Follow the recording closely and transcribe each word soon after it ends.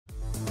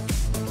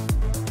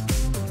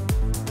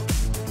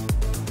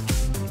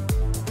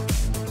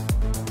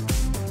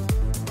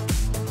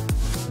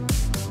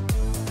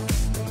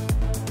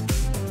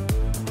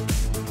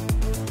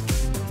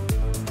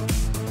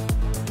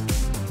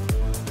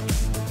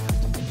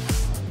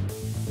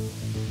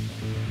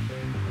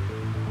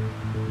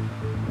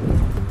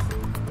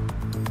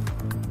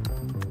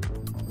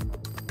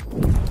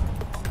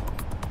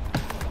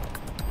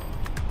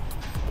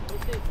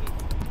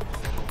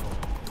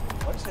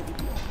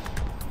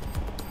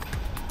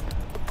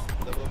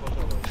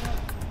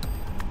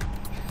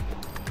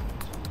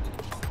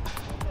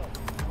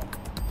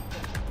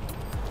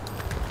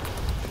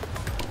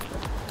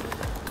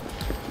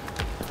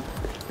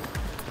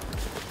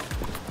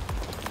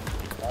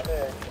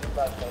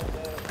Как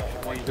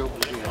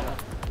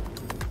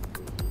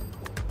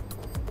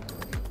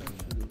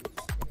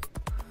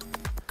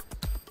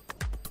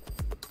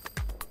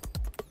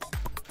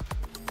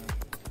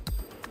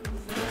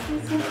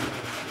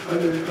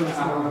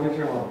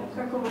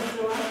у вас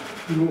дела?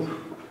 Ну,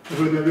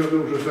 вы,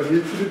 наверное, уже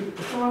заметили.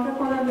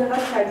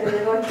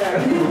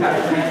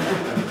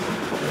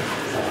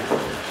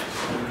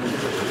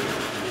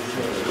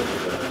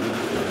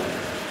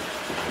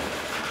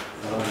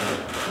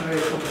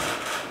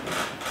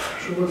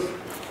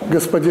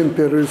 Господин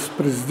первый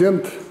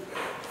вице-президент,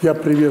 я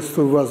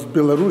приветствую вас в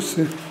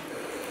Беларуси.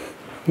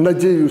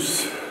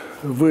 Надеюсь,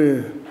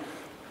 вы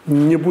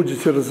не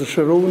будете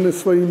разочарованы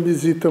своим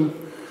визитом.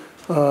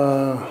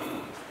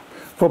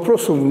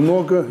 Вопросов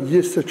много,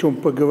 есть о чем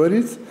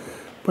поговорить,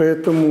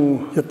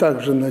 поэтому я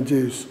также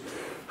надеюсь,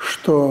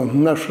 что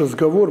наш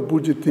разговор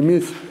будет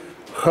иметь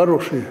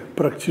хороший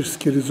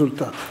практический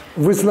результат.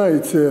 Вы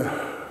знаете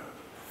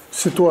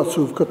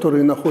ситуацию, в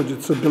которой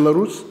находится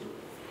Беларусь.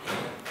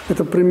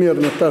 Это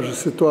примерно та же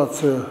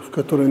ситуация, в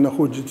которой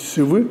находитесь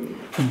и вы.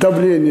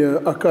 Давление,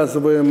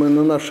 оказываемое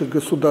на наше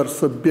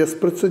государство,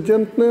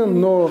 беспрецедентное,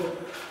 но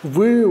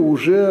вы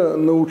уже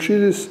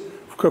научились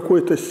в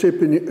какой-то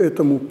степени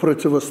этому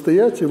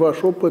противостоять, и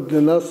ваш опыт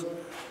для нас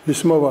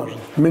весьма важен.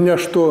 Меня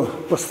что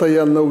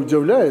постоянно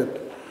удивляет,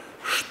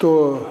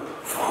 что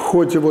в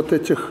ходе вот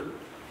этих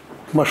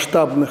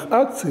масштабных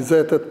акций за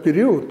этот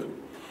период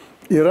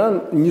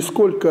Иран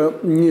нисколько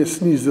не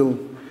снизил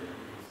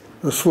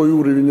свой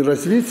уровень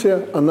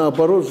развития, а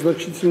наоборот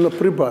значительно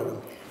прибавил.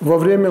 Во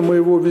время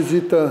моего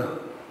визита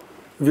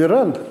в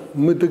Иран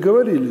мы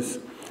договорились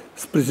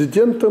с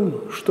президентом,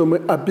 что мы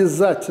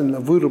обязательно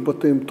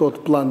выработаем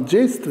тот план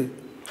действий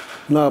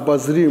на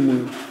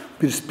обозримую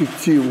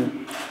перспективу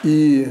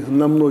и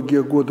на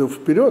многие годы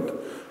вперед,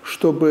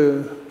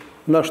 чтобы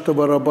наш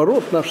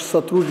товарооборот, наше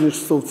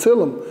сотрудничество в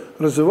целом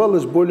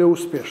развивалось более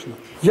успешно.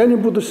 Я не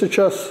буду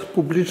сейчас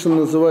публично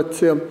называть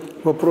те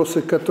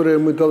вопросы, которые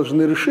мы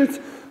должны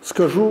решить,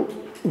 скажу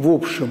в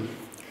общем.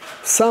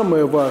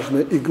 Самое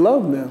важное и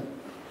главное,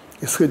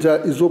 исходя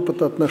из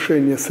опыта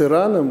отношений с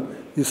Ираном,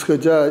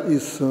 исходя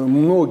из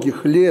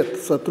многих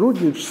лет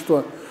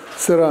сотрудничества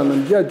с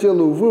Ираном, я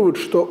делаю вывод,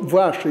 что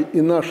вашей и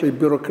нашей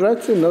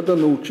бюрократии надо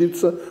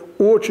научиться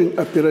очень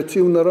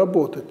оперативно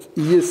работать.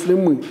 И если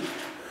мы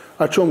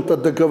о чем-то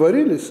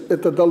договорились,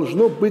 это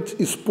должно быть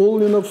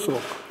исполнено в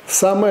срок.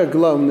 Самое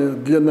главное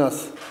для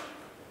нас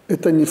 –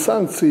 это не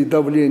санкции и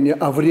давление,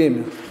 а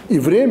время. И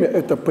время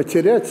это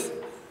потерять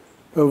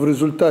в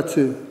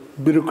результате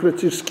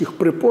бюрократических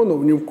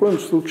препонов ни в коем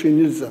случае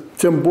нельзя.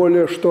 Тем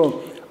более,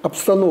 что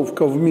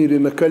обстановка в мире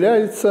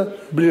накаляется,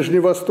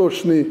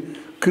 ближневосточный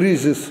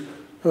кризис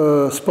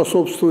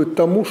способствует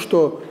тому,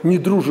 что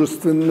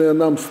недружественные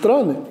нам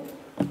страны,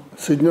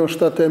 Соединенные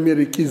Штаты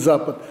Америки и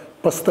Запад,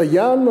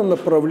 постоянно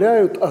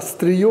направляют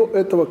остриё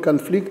этого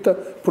конфликта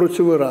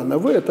против Ирана.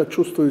 Вы это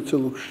чувствуете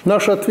лучше.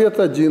 Наш ответ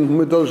один.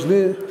 Мы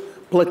должны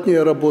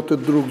плотнее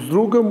работать друг с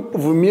другом,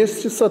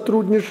 вместе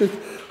сотрудничать,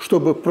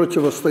 чтобы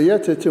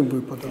противостоять этим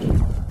выпадам.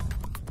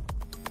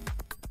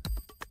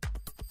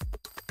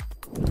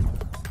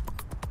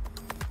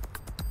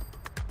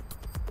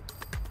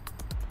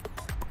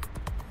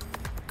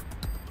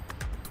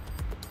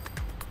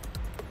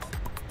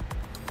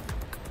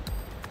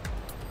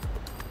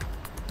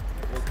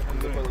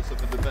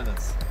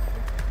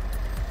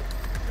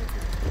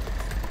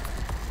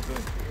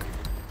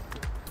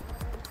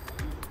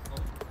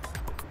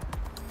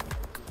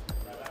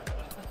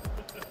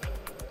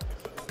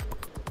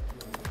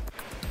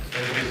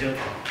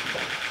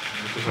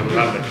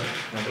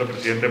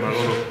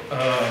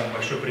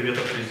 Большой привет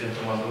от президента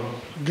Мадуро.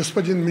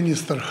 Господин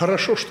министр,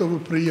 хорошо, что вы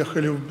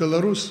приехали в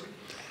Беларусь.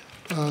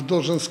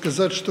 Должен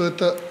сказать, что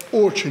это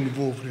очень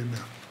вовремя.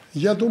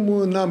 Я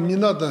думаю, нам не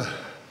надо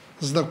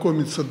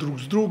знакомиться друг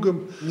с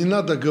другом, не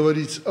надо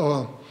говорить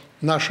о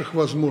наших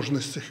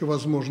возможностях и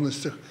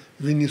возможностях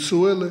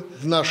Венесуэлы.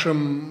 В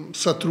нашем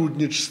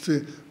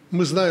сотрудничестве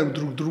мы знаем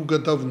друг друга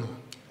давно.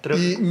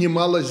 И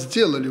немало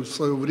сделали в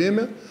свое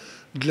время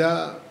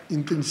для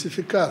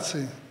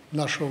интенсификации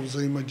нашего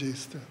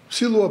взаимодействия. В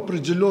силу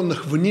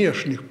определенных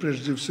внешних,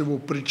 прежде всего,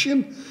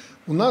 причин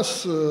у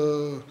нас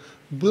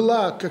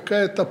была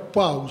какая-то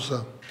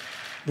пауза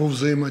во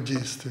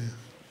взаимодействии.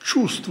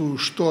 Чувствую,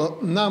 что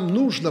нам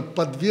нужно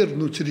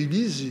подвергнуть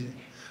ревизии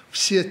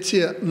все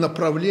те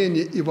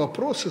направления и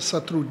вопросы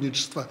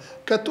сотрудничества,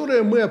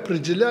 которые мы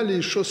определяли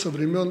еще со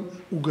времен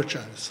Уго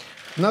Чавеса.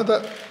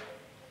 Надо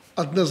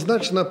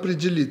однозначно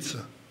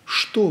определиться,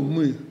 что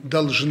мы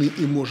должны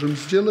и можем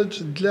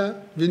сделать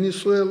для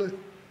Венесуэлы,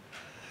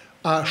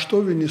 а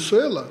что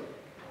Венесуэла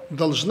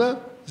должна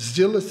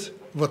сделать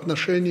в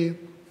отношении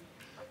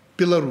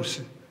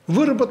Беларуси.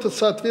 Выработать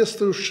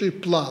соответствующий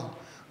план,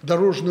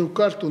 дорожную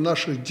карту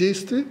наших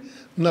действий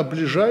на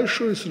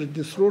ближайшую,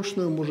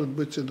 среднесрочную, может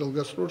быть, и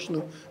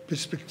долгосрочную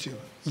перспективу.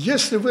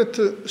 Если в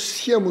эту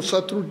схему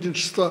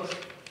сотрудничества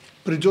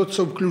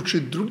придется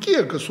включить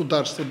другие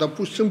государства,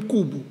 допустим,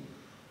 Кубу,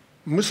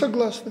 мы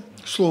согласны.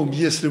 Словом,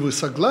 если вы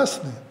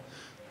согласны,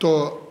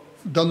 то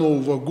до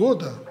Нового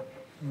года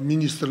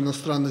министр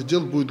иностранных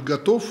дел будет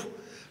готов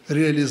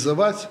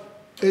реализовать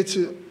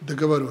эти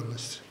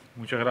договоренности.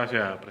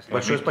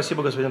 Большое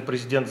спасибо, господин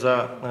президент,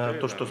 за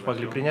то, что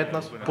смогли принять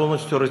нас.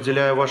 Полностью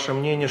разделяю ваше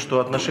мнение, что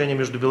отношения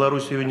между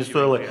Беларусью и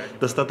Венесуэлой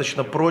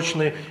достаточно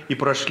прочные и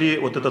прошли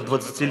вот этот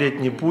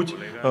 20-летний путь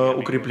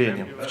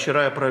укрепления.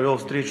 Вчера я провел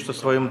встречу со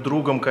своим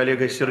другом,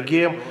 коллегой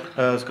Сергеем,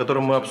 с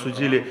которым мы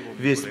обсудили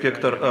весь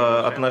спектр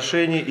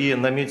отношений и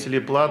наметили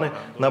планы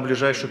на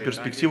ближайшую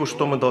перспективу,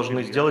 что мы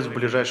должны сделать в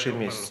ближайшие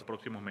месяцы.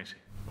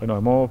 Мы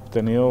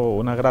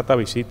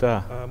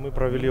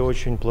провели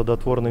очень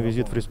плодотворный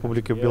визит в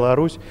Республику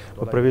Беларусь.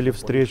 Мы провели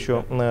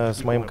встречу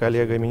с моим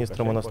коллегой,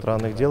 министром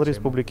иностранных дел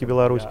Республики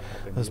Беларусь,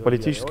 с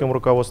политическим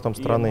руководством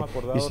страны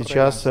и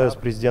сейчас с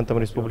президентом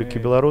Республики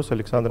Беларусь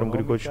Александром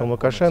Григорьевичем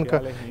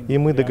Лукашенко. И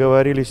мы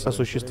договорились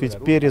осуществить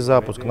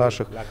перезапуск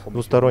наших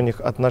двусторонних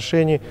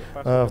отношений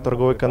в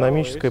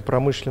торгово-экономической и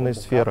промышленной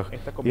сферах.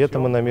 И это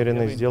мы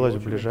намерены сделать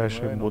в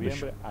ближайшем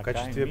будущем. В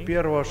качестве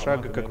первого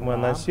шага, как мы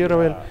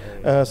анонсировали,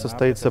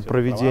 состоится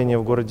проведение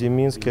в городе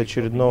Минске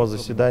очередного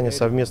заседания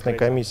совместной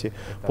комиссии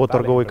по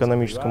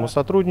торгово-экономическому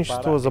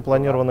сотрудничеству.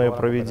 Запланированное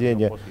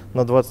проведение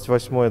на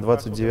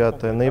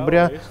 28-29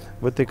 ноября.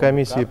 В этой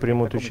комиссии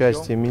примут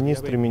участие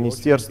министры,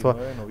 министерства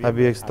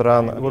обеих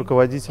стран,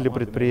 руководители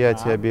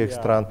предприятий обеих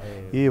стран.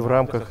 И в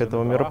рамках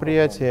этого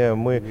мероприятия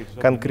мы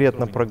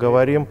конкретно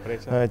проговорим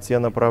те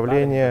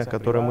направления,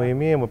 которые мы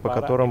имеем и по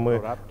которым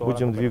мы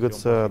будем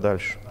двигаться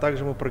дальше.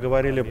 Также мы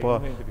проговорили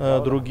по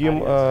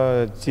другим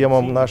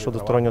темам нашего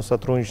двустороннего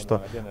сотрудничества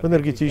в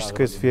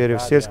энергетической сфере,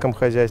 в сельском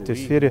хозяйстве, в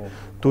сфере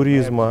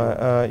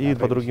туризма и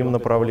по другим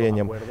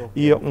направлениям.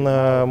 И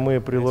мы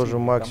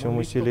приложим максимум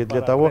усилий для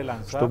того,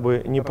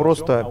 чтобы не просто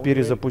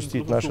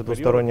перезапустить наши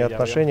двусторонние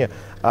отношения,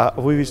 а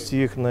вывести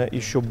их на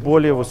еще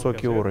более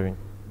высокий уровень.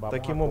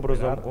 Таким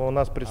образом, у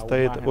нас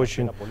предстоит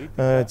очень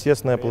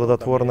тесная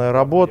плодотворная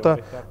работа,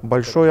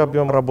 большой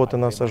объем работы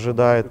нас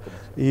ожидает,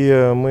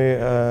 и мы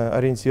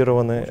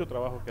ориентированы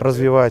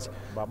развивать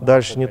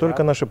дальше не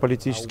только наши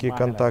политические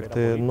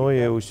контакты, но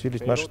и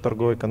усилить наше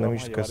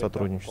торгово-экономическое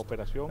сотрудничество.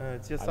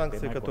 Те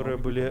санкции, которые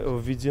были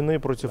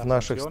введены против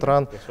наших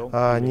стран,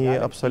 они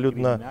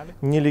абсолютно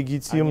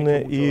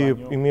нелегитимны и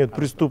имеют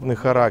преступный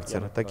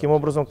характер. Таким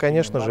образом,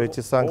 конечно же,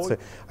 эти санкции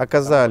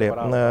оказали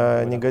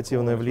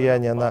негативное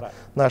влияние на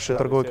наши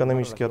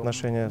торгово-экономические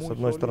отношения с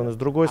одной стороны. С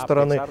другой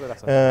стороны,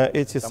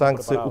 эти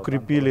санкции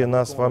укрепили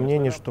нас во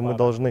мнении, что мы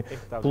должны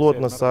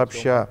плотно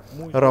сообща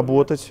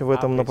работать в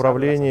этом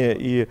направлении.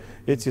 И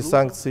эти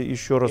санкции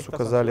еще раз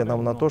указали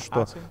нам на то,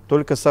 что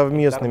только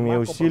совместными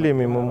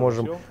усилиями мы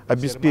можем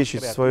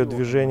обеспечить свое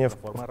движение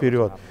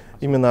вперед.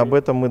 Именно об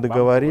этом мы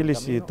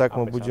договорились, и так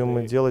мы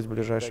будем делать в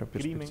ближайшей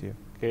перспективе.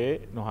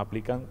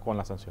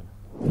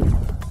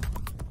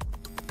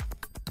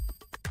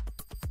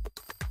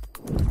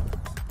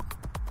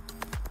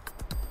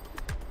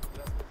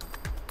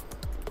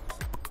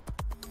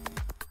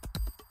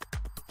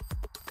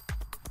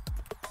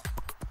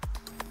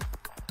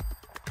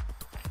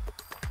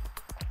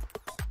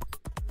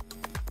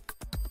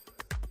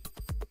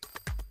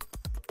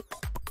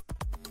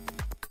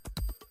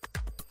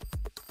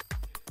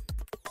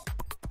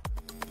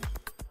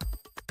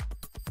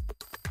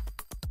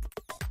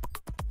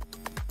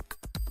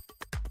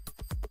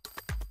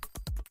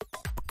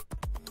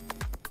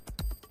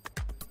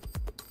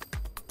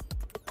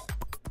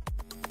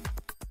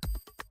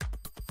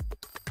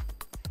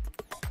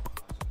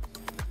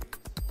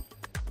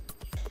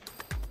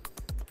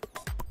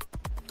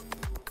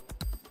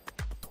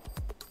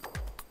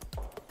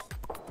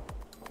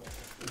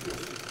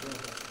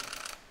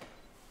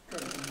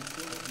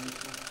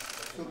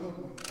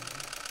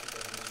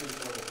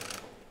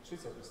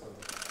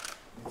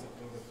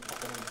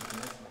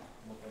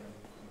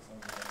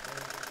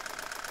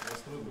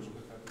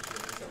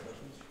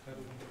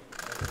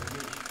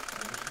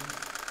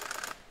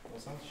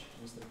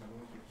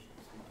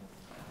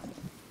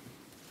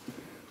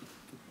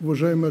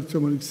 Уважаемый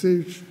Артем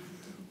Алексеевич,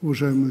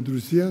 уважаемые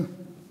друзья,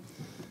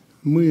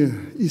 мы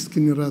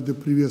искренне рады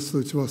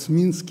приветствовать вас в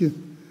Минске.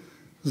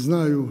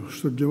 Знаю,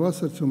 что для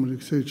вас, Артем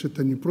Алексеевич,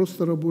 это не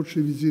просто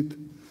рабочий визит.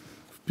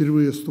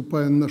 Впервые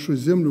ступая на нашу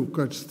землю в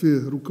качестве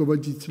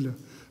руководителя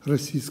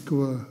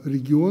российского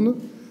региона,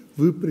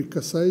 вы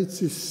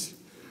прикасаетесь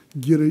к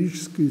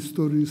героической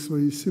истории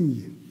своей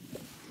семьи.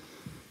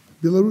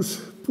 Беларусь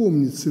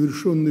помнит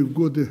совершенный в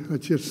годы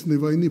Отечественной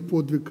войны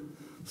подвиг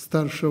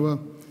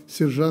старшего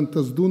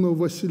сержанта Сдунова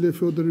Василия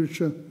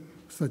Федоровича,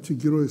 кстати,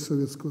 героя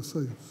Советского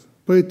Союза.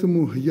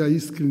 Поэтому я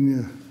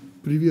искренне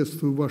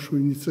приветствую вашу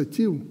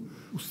инициативу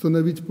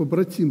установить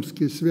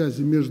побратимские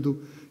связи между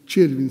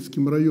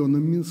Червинским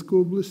районом Минской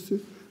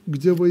области,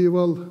 где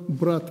воевал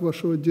брат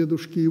вашего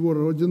дедушки и его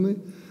родины,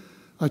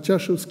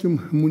 Ачашевским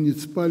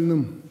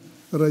муниципальным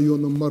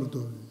районом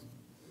Мордовии.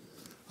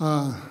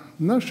 А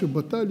наши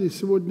баталии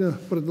сегодня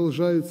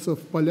продолжаются в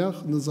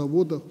полях, на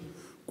заводах,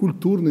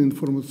 культурной,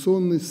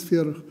 информационной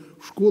сферах,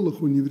 в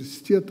школах,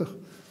 университетах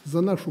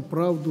за нашу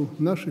правду,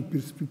 наши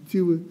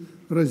перспективы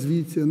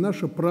развития,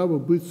 наше право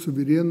быть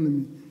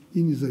суверенными,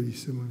 и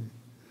независимыми.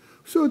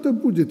 Все это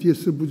будет,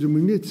 если будем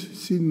иметь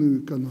сильную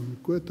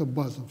экономику. Это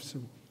база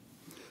всего.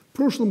 В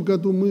прошлом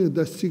году мы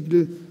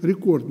достигли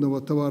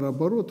рекордного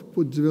товарооборота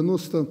под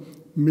 90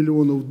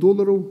 миллионов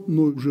долларов,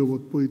 но уже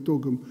вот по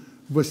итогам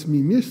 8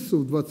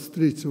 месяцев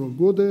 2023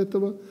 года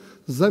этого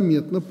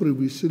заметно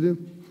превысили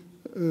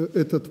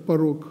этот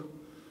порог.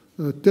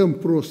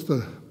 Темп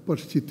просто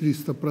почти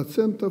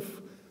 300%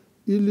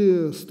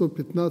 или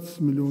 115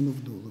 миллионов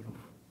долларов.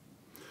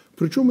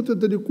 Причем это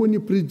далеко не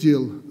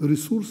предел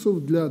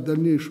ресурсов для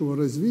дальнейшего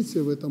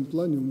развития, в этом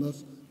плане у нас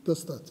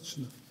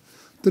достаточно.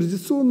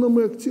 Традиционно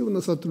мы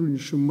активно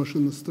сотрудничаем в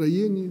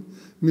машиностроении,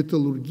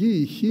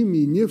 металлургии,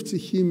 химии,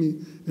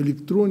 нефтехимии,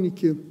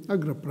 электронике,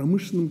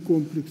 агропромышленном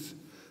комплексе.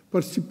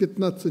 Почти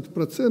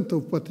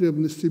 15%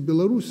 потребностей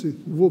Беларуси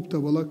в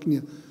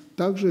оптоволокне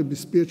также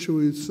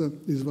обеспечивается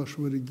из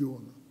вашего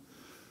региона.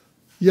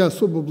 Я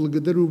особо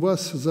благодарю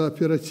вас за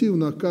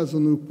оперативно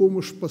оказанную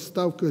помощь в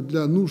поставках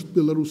для нужд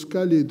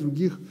Беларускали и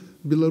других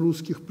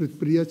белорусских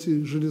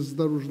предприятий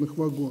железнодорожных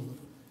вагонов.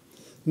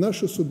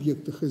 Наши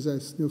субъекты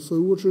хозяйствования, в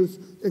свою очередь,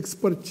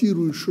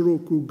 экспортируют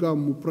широкую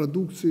гамму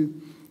продукции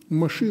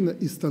машино-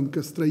 и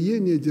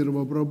станкостроения,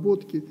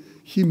 деревообработки,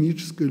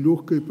 химической,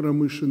 легкой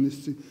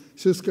промышленности,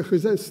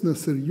 сельскохозяйственное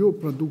сырье,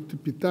 продукты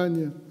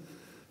питания.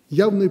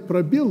 Явный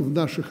пробел в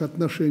наших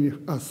отношениях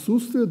 –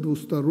 отсутствие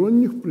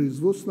двусторонних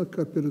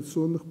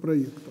производственно-кооперационных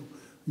проектов.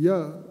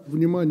 Я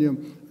внимание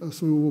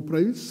своего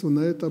правительства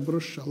на это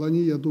обращал.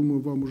 Они, я думаю,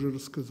 вам уже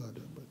рассказали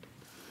об этом.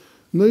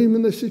 Но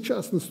именно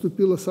сейчас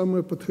наступило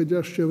самое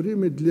подходящее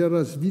время для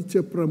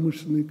развития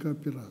промышленной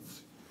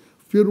кооперации.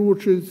 В первую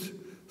очередь,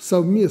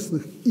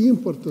 совместных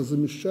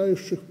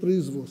импортозамещающих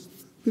производств,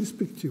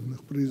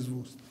 перспективных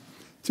производств.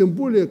 Тем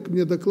более, как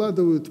мне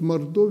докладывают,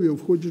 Мордовия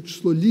входит в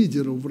число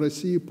лидеров в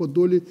России по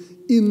доле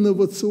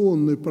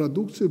инновационной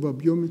продукции в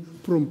объеме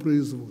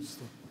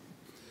промпроизводства.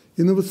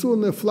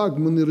 Инновационные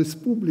флагманы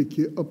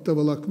республики,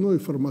 оптоволокно и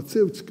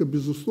фармацевтика,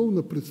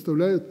 безусловно,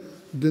 представляют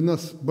для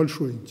нас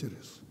большой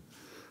интерес.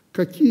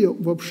 Какие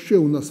вообще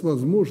у нас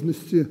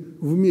возможности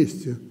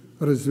вместе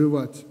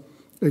развивать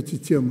эти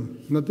темы?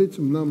 Над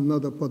этим нам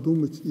надо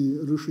подумать и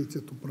решить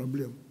эту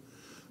проблему.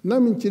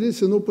 Нам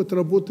интересен опыт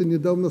работы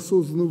недавно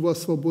созданной у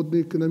вас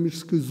свободной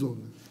экономической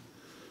зоны.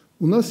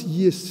 У нас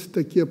есть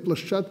такие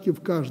площадки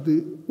в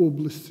каждой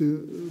области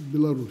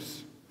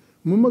Беларуси.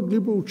 Мы могли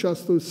бы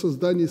участвовать в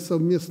создании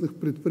совместных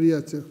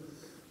предприятий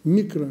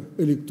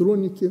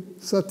микроэлектроники.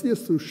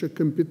 Соответствующие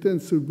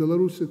компетенции в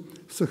Беларуси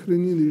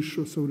сохранили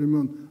еще со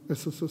времен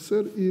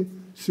СССР и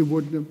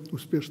сегодня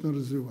успешно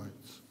развиваются.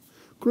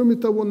 Кроме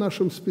того,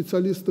 нашим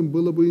специалистам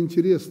было бы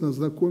интересно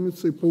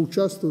ознакомиться и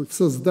поучаствовать в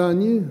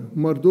создании в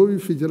Мордовии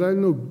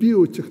федерального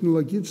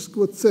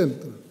биотехнологического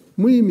центра.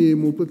 Мы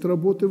имеем опыт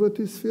работы в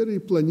этой сфере и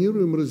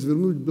планируем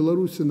развернуть в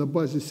Беларуси на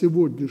базе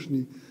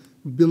сегодняшней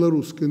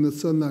белорусской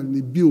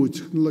национальной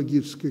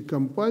биотехнологической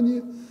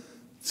компании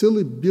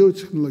целый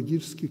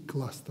биотехнологический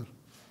кластер.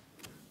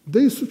 Да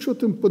и с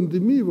учетом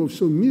пандемии во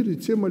всем мире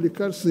тема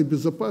лекарственной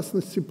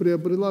безопасности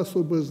приобрела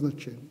особое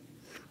значение,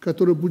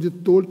 которое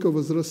будет только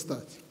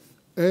возрастать.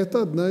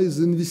 Это одна из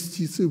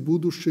инвестиций в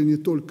будущее не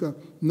только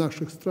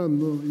наших стран,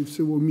 но и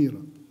всего мира.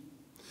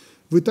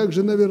 Вы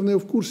также, наверное,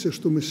 в курсе,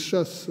 что мы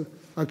сейчас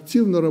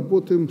активно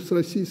работаем с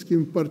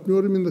российскими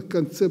партнерами над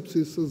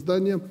концепцией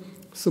создания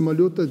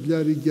самолета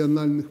для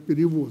региональных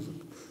перевозок.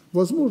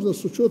 Возможно,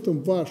 с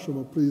учетом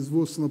вашего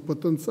производственного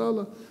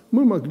потенциала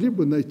мы могли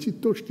бы найти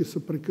точки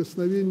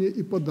соприкосновения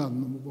и по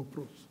данному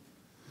вопросу.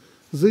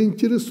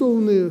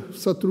 Заинтересованные в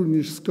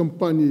сотрудничестве с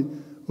компанией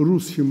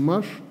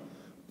 «Русхиммаш»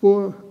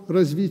 по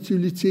развитию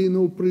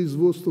литейного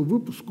производства,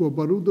 выпуску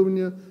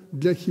оборудования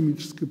для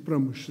химической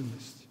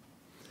промышленности.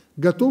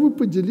 Готовы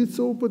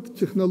поделиться опытом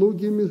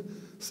технологиями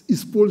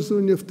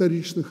использования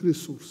вторичных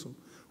ресурсов,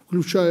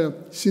 включая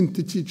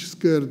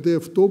синтетическое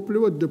РДФ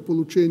топливо для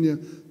получения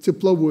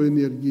тепловой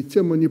энергии.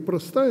 Тема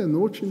непростая,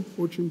 но очень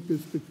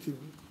перспективная.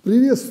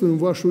 Приветствуем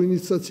вашу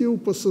инициативу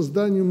по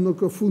созданию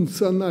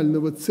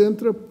многофункционального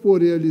центра по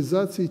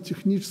реализации и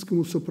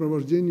техническому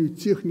сопровождению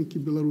техники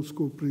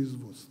белорусского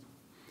производства.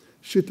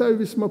 Считаю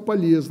весьма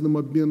полезным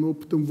обмен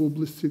опытом в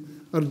области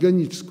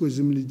органического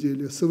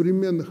земледелия,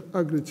 современных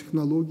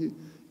агротехнологий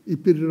и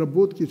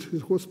переработки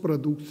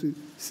сельхозпродукции,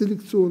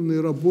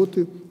 селекционной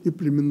работы и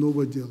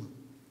племенного дела.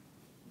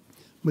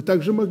 Мы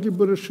также могли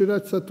бы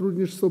расширять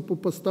сотрудничество по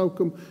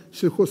поставкам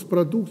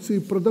сельхозпродукции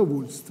и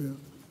продовольствия.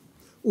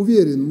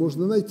 Уверен,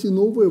 можно найти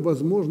новые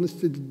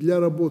возможности для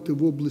работы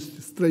в области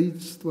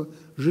строительства,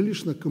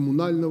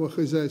 жилищно-коммунального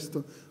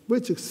хозяйства. В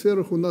этих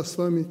сферах у нас с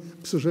вами,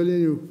 к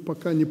сожалению,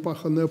 пока не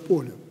паханое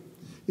поле.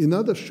 И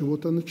надо с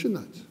чего-то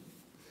начинать.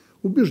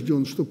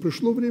 Убежден, что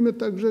пришло время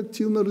также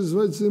активно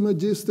развивать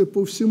взаимодействие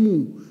по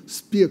всему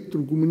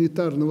спектру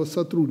гуманитарного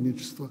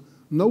сотрудничества.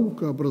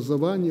 Наука,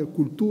 образование,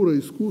 культура,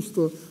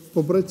 искусство,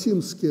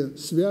 побратимские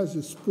связи,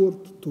 спорт,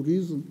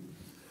 туризм.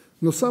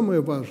 Но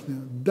самое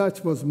важное –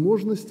 дать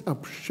возможность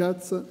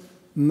общаться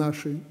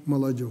нашей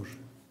молодежи.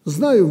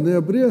 Знаю, в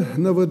ноябре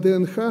на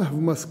ВДНХ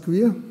в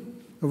Москве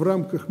в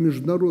рамках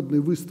международной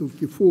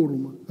выставки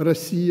форума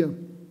 «Россия.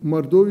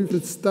 Мордовии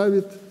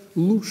представит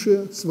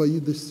лучшие свои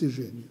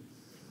достижения.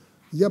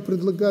 Я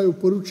предлагаю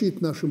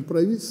поручить нашим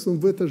правительствам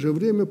в это же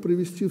время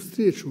провести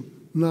встречу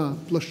на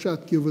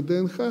площадке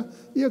ВДНХ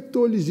и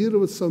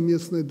актуализировать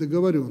совместные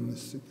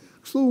договоренности.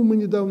 К слову, мы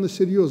недавно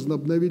серьезно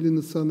обновили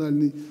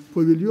национальный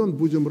павильон.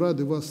 Будем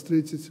рады вас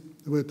встретить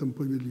в этом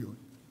павильоне.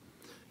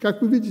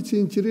 Как вы видите,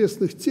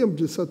 интересных тем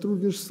для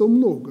сотрудничества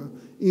много.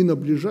 И на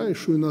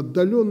ближайшую, и на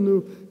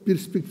отдаленную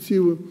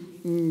перспективу.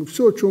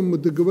 Все, о чем мы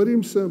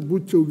договоримся,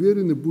 будьте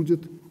уверены,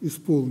 будет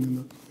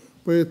исполнено.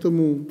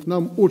 Поэтому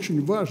нам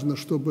очень важно,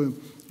 чтобы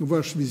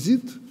ваш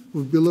визит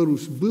в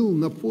Беларусь был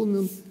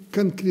наполнен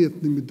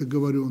конкретными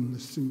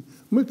договоренностями.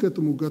 Мы к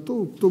этому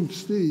готовы, в том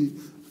числе и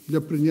для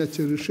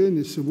принятия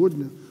решения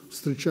сегодня,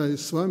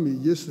 встречаясь с вами,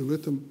 если в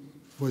этом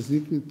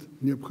возникнет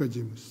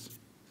необходимость.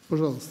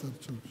 Пожалуйста,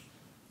 Артем.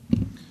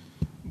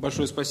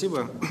 Большое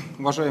спасибо.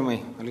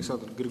 Уважаемый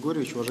Александр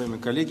Григорьевич, уважаемые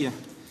коллеги,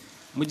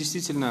 мы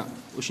действительно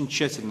очень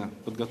тщательно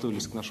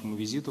подготовились к нашему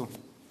визиту.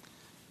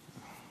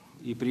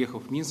 И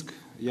приехав в Минск,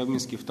 я в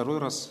Минске второй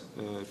раз,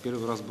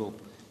 первый раз был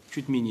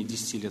чуть менее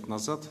 10 лет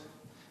назад,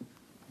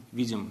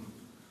 видим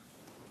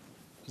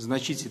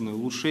значительное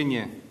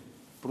улучшение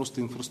просто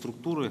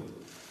инфраструктуры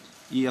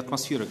и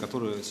атмосферы,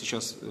 которая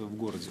сейчас в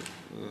городе.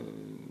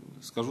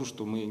 Скажу,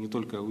 что мы не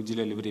только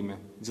уделяли время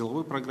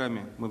деловой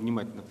программе, мы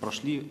внимательно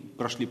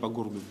прошли по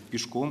городу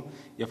пешком.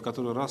 Я в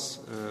который раз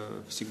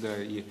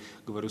всегда и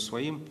говорю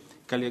своим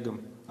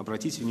коллегам,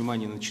 обратите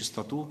внимание на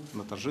чистоту,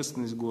 на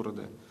торжественность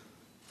города,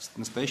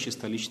 настоящий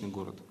столичный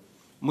город.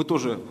 Мы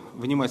тоже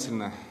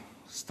внимательно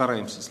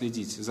стараемся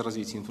следить за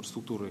развитием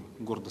инфраструктуры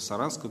города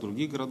Саранска и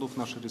других городов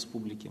нашей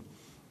республики.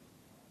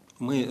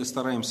 Мы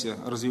стараемся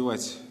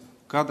развивать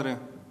кадры,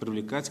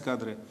 привлекать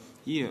кадры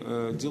и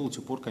делать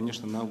упор,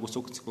 конечно, на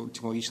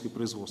высокотехнологическое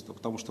производство,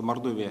 потому что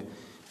Мордовия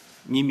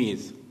не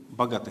имеет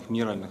богатых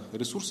минеральных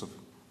ресурсов,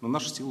 но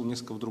наша сила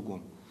несколько в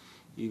другом.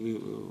 И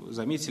вы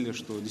заметили,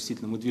 что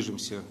действительно мы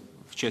движемся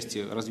в части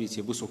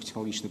развития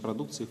высокотехнологичной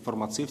продукции,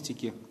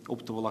 фармацевтики,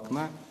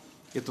 оптоволокна.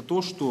 Это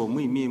то, что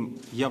мы имеем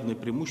явное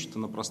преимущество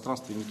на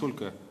пространстве не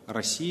только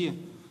России,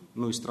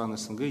 но и стран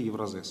СНГ и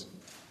Евразес.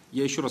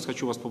 Я еще раз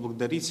хочу вас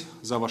поблагодарить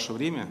за ваше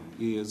время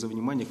и за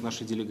внимание к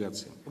нашей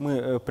делегации.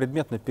 Мы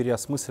предметно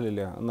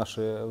переосмыслили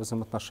наши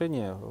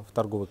взаимоотношения в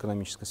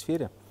торгово-экономической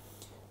сфере,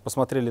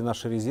 посмотрели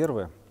наши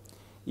резервы,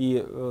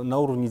 и на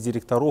уровне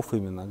директоров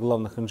именно,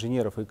 главных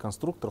инженеров и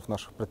конструкторов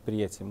наших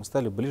предприятий мы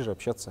стали ближе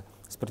общаться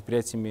с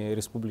предприятиями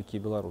Республики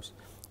Беларусь.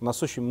 У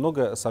нас очень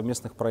много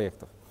совместных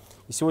проектов.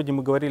 И сегодня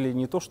мы говорили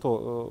не то,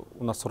 что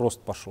у нас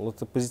рост пошел,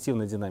 это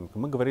позитивная динамика.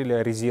 Мы говорили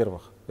о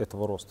резервах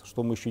этого роста,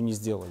 что мы еще не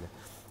сделали.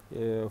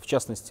 В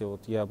частности,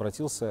 вот я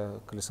обратился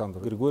к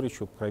Александру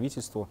Григорьевичу, к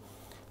правительству,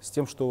 с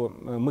тем, что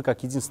мы,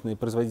 как единственные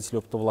производители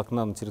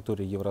оптоволокна на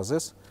территории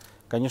Евразес,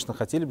 конечно,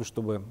 хотели бы,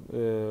 чтобы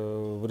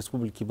в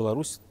Республике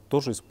Беларусь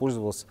тоже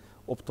использовалось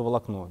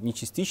оптоволокно. Не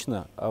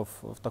частично, а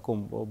в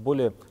таком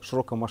более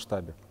широком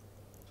масштабе.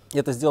 И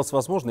это сделать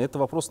возможно, и это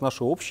вопрос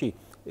нашей общей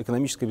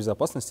экономической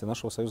безопасности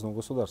нашего союзного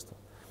государства.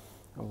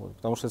 Вот,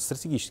 потому что это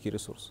стратегический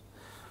ресурс.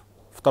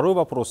 Второй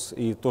вопрос,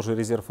 и тоже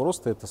резерв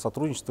роста, это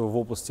сотрудничество в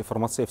области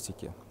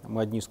фармацевтики.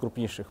 Мы одни из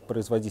крупнейших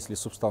производителей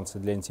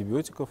субстанций для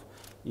антибиотиков,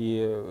 и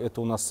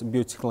это у нас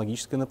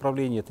биотехнологическое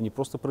направление, это не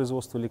просто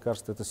производство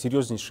лекарств, это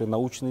серьезнейшие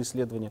научные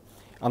исследования.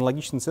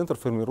 Аналогичный центр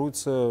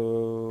формируется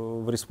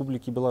в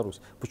Республике Беларусь.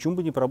 Почему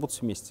бы не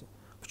поработать вместе?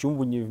 Почему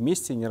бы не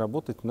вместе не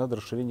работать над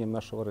расширением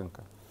нашего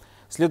рынка?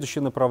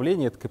 Следующее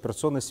направление – это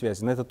кооперационные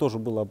связи. На это тоже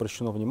было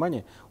обращено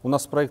внимание. У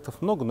нас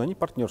проектов много, но они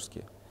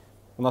партнерские.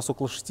 У нас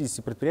около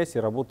 60 предприятий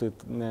работает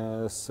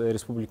с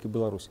Республикой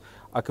Беларусь,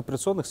 а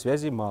кооперационных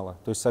связей мало,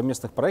 то есть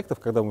совместных проектов,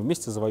 когда мы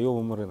вместе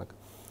завоевываем рынок.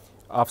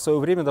 А в свое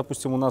время,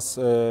 допустим, у нас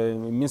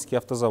Минский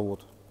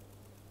автозавод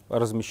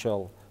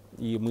размещал,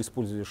 и мы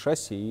использовали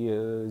шасси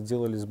и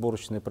делали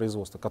сборочное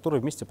производство, которое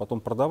вместе потом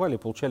продавали и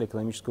получали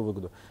экономическую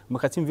выгоду. Мы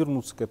хотим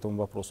вернуться к этому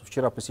вопросу.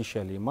 Вчера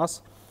посещали и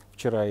МАЗ,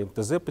 вчера и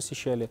МТЗ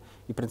посещали,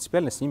 и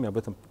принципиально с ними об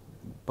этом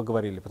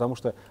поговорили, потому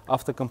что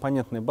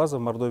автокомпонентная база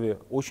в Мордовии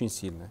очень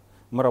сильная.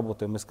 Мы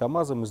работаем и с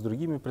КАМАЗом, и с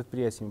другими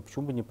предприятиями.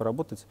 Почему бы не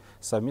поработать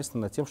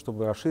совместно над тем,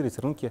 чтобы расширить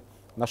рынки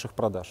наших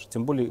продаж,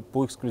 тем более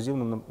по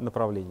эксклюзивным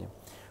направлениям.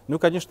 Ну и,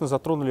 конечно,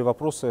 затронули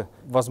вопросы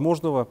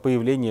возможного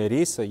появления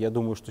рейса. Я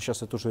думаю, что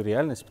сейчас это уже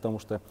реальность, потому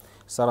что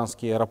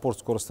Саранский аэропорт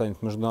скоро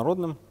станет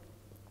международным.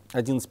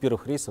 Один из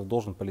первых рейсов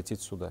должен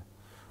полететь сюда.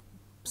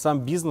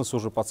 Сам бизнес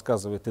уже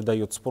подсказывает и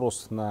дает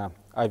спрос на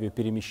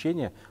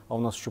авиаперемещение, а у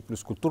нас еще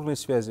плюс культурные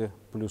связи,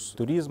 плюс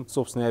туризм.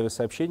 Собственные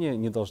авиасообщения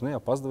не должны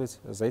опаздывать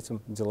за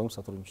этим деловым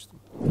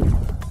сотрудничеством.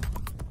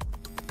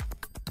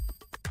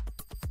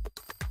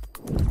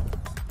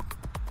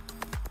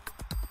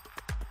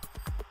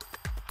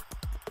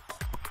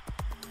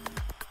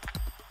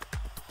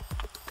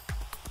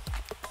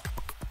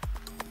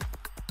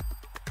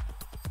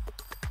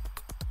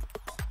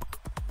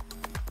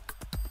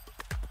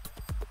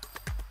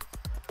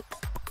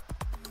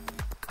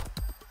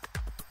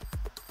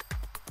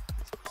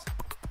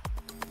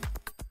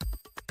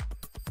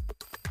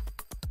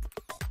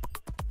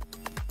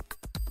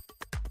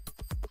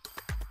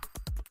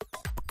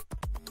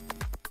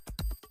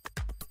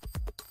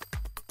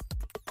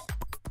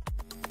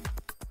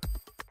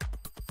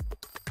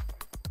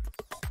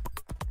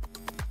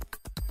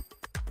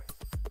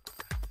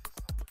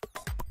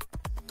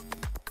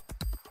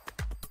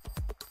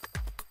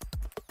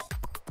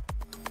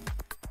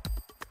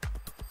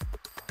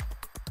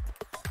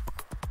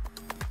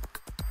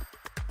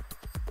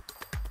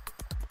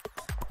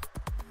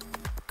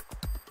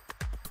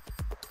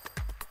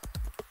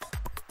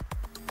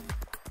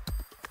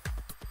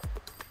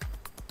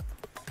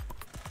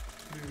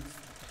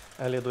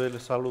 Le doy el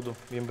saludo.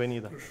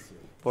 Bienvenida.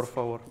 Por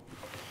favor.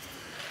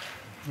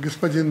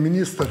 Господин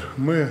министр,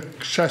 мы,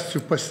 к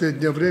счастью, в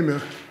последнее время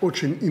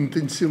очень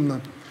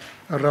интенсивно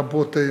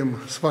работаем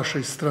с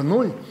вашей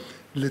страной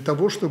для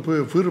того,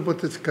 чтобы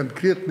выработать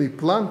конкретный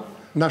план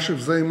наших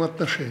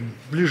взаимоотношений.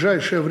 В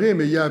ближайшее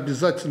время я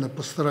обязательно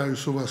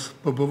постараюсь у вас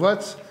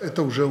побывать,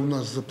 это уже у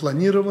нас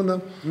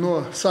запланировано,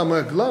 но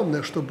самое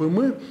главное, чтобы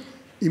мы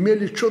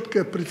имели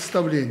четкое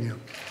представление,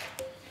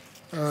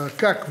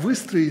 как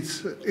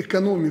выстроить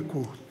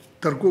экономику,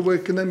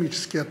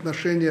 торгово-экономические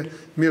отношения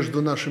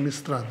между нашими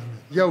странами.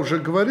 Я уже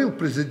говорил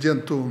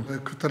президенту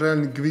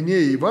Экваториальной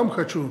Гвинеи, и вам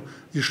хочу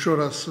еще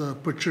раз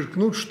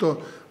подчеркнуть,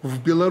 что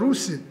в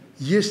Беларуси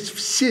есть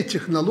все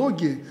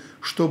технологии,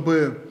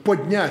 чтобы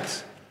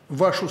поднять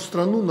вашу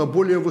страну на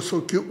более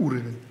высокий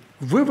уровень.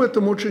 Вы в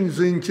этом очень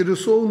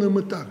заинтересованы,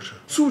 мы также.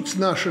 Суть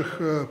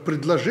наших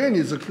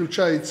предложений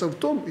заключается в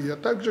том, и я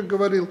также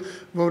говорил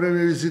во время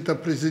визита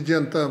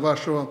президента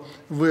вашего,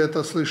 вы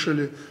это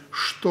слышали,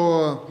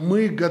 что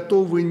мы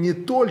готовы не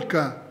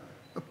только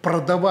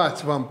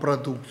продавать вам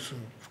продукцию,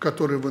 в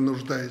которой вы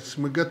нуждаетесь,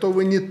 мы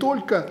готовы не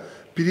только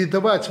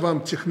передавать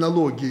вам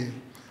технологии,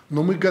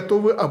 но мы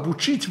готовы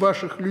обучить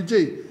ваших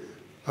людей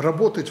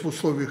работать в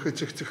условиях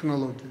этих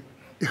технологий.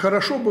 И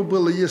хорошо бы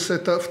было, если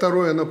это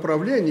второе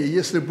направление,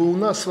 если бы у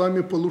нас с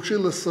вами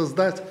получилось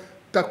создать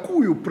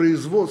такую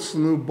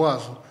производственную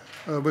базу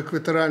в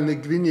Экваториальной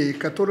Гвинее,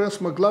 которая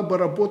смогла бы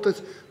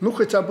работать, ну,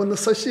 хотя бы на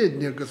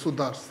соседнее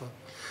государство.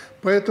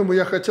 Поэтому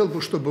я хотел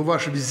бы, чтобы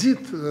ваш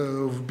визит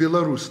в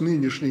Беларусь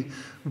нынешний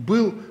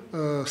был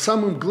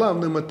самым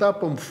главным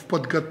этапом в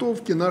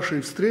подготовке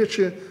нашей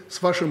встречи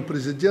с вашим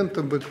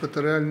президентом в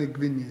Экваториальной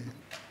Гвинее.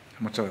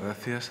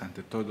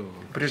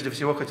 Прежде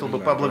всего, хотел бы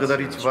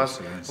поблагодарить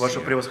вас, ваше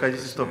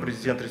превосходительство,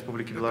 президент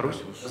Республики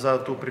Беларусь, за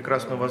ту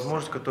прекрасную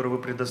возможность, которую вы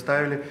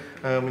предоставили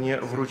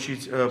мне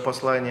вручить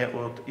послание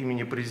от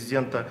имени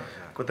президента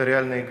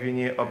Экваториальной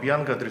Гвинеи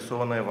Обьянга,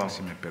 адресованное вам.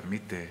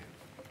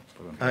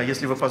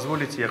 Если вы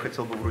позволите, я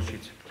хотел бы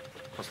вручить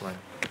послание.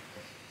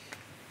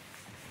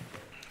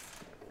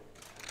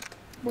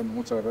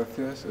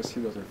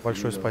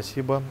 Большое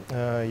спасибо.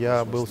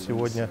 Я был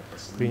сегодня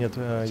принят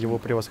его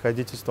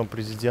превосходительством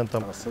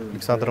президентом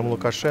Александром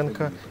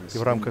Лукашенко, и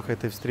в рамках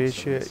этой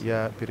встречи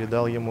я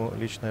передал ему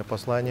личное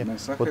послание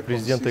от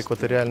президента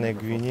Экваториальной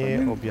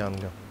Гвинеи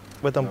Обьянга.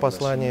 В этом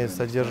послании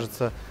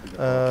содержатся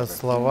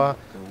слова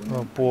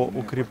по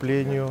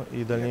укреплению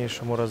и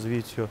дальнейшему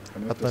развитию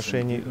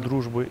отношений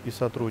дружбы и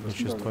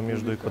сотрудничества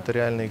между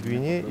Экваториальной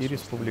Гвинеей и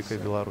Республикой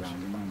Беларусь.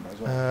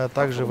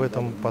 Также в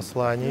этом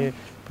послании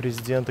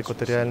президент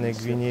Экваториальной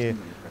Гвинеи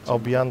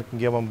Обьянг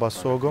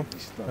Гемамбасого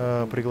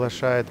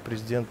приглашает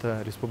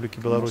президента Республики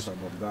Беларусь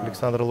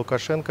Александра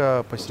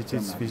Лукашенко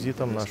посетить с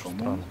визитом нашу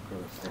страну.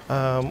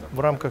 В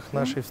рамках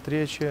нашей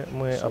встречи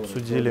мы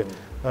обсудили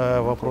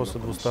вопросы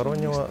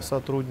двустороннего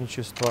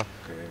сотрудничества,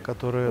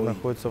 которые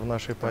находятся в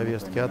нашей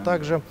повестке, а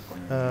также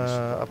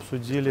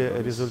обсудили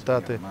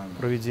результаты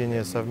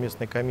проведения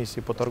совместной комиссии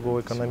по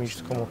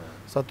торгово-экономическому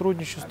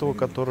сотрудничеству,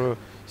 которую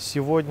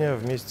сегодня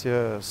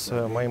вместе с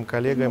моим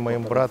коллегой,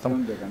 моим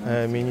братом,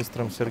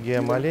 министром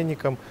Сергеем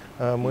Олейником,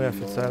 мы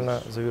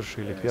официально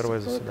завершили первое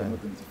заседание.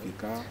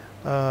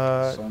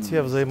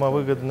 Те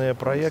взаимовыгодные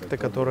проекты,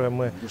 которые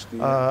мы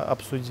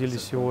обсудили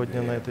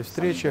сегодня на этой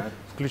встрече,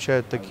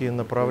 включают такие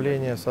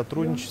направления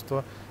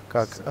сотрудничества,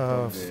 как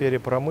в сфере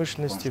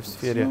промышленности, в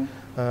сфере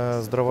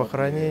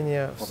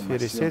здравоохранения, в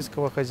сфере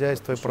сельского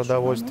хозяйства и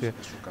продовольствия,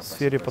 в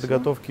сфере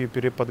подготовки и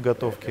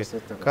переподготовки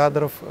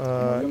кадров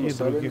и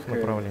других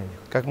направлений.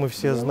 Как мы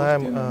все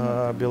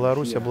знаем,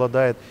 Беларусь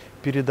обладает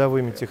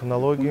передовыми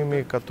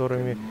технологиями,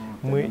 которыми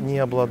мы не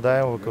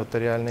обладаем в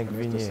Экваториальной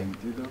Гвинее.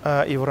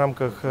 И в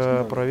рамках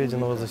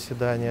проведенного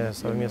заседания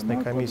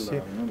совместной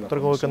комиссии по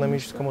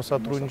торгово-экономическому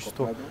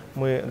сотрудничеству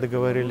мы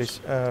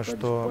договорились,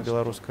 что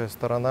белорусская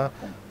сторона,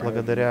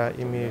 благодаря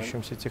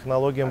имеющимся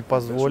технологиям,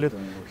 позволит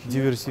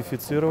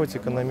диверсифицировать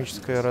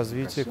экономическое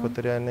развитие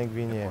Экваториальной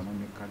Гвинеи.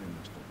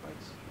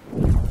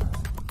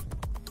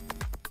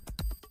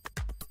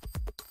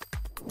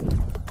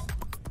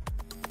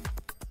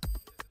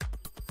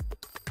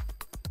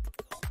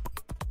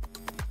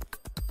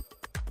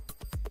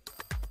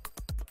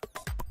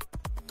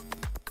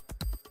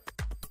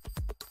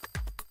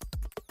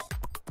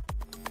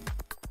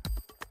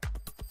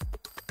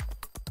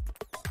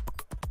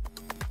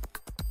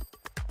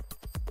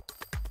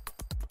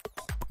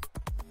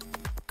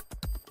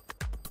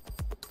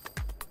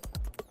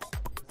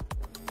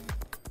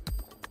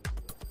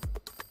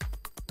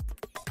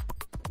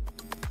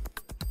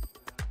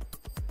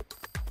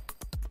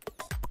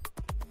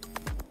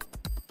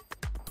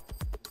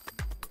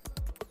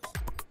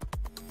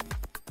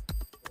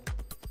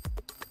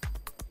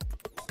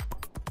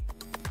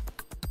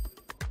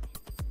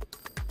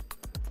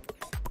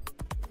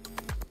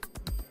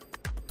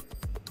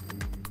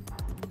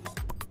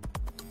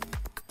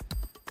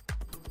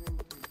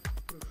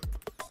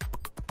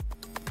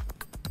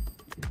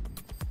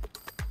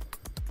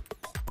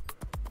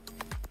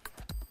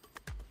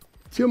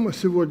 Тема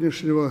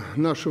сегодняшнего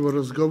нашего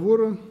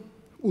разговора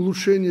 –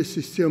 улучшение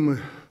системы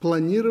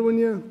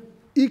планирования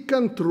и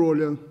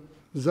контроля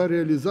за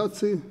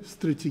реализацией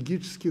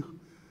стратегических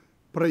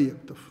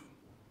проектов.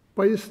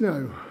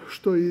 Поясняю,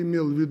 что я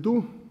имел в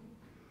виду,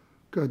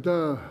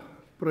 когда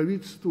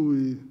правительству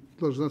и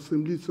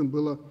должностным лицам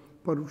было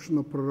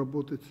поручено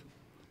проработать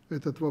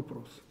этот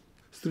вопрос.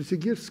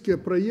 Стратегические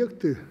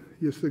проекты,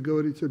 если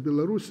говорить о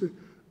Беларуси,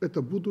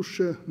 это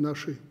будущее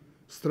нашей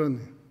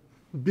страны.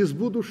 Без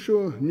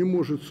будущего не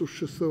может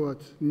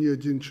существовать ни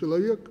один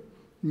человек,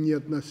 ни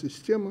одна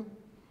система,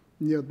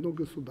 ни одно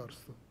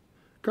государство.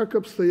 Как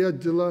обстоят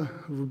дела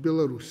в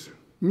Беларуси?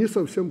 Не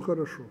совсем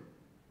хорошо.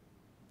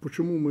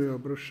 Почему мы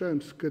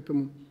обращаемся к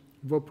этому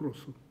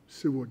вопросу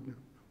сегодня?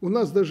 У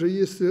нас даже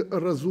если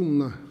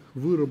разумно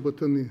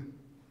выработаны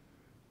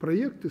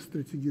проекты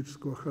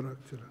стратегического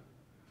характера,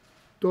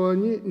 то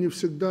они не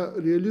всегда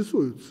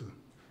реализуются.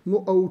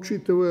 Ну а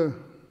учитывая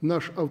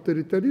наш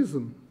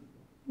авторитаризм,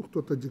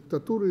 кто-то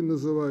диктатурой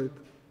называет,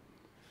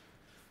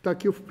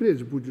 так и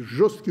впредь будет,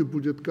 жесткий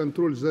будет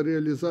контроль за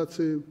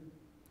реализацией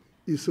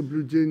и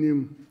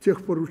соблюдением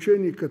тех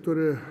поручений,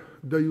 которые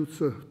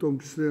даются в том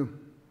числе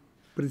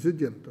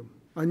президентом.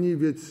 Они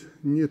ведь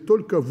не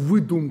только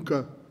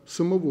выдумка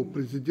самого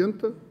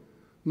президента,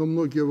 но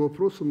многие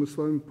вопросы мы с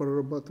вами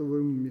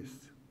прорабатываем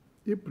вместе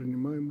и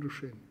принимаем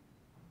решения.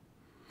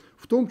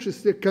 В том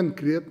числе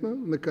конкретно,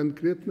 на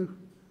конкретных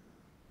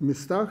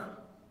местах,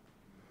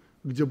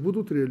 где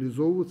будут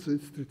реализовываться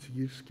эти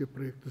стратегические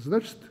проекты.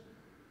 Значит,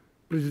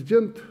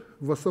 президент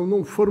в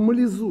основном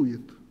формализует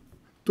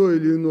то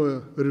или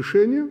иное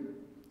решение,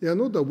 и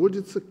оно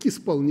доводится к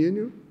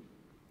исполнению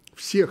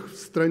всех в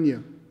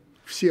стране,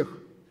 всех,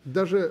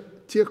 даже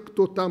тех,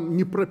 кто там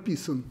не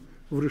прописан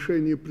в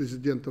решении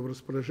президента, в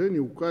распоряжении,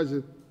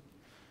 указе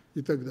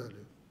и так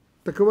далее.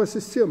 Такова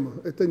система,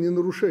 это не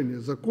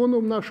нарушение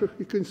законов наших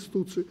и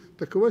Конституции,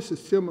 такова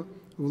система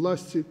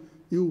власти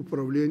и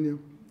управления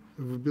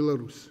в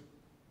Беларуси.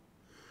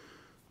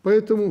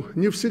 Поэтому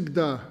не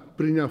всегда,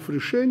 приняв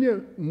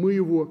решение, мы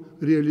его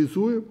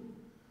реализуем.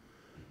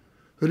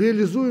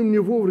 Реализуем не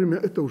вовремя,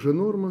 это уже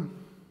норма.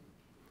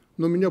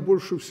 Но меня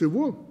больше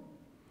всего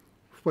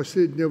в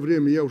последнее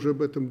время, я уже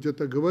об этом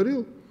где-то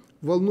говорил,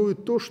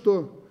 волнует то,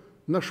 что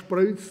наше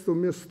правительство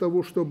вместо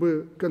того,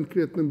 чтобы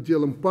конкретным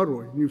делом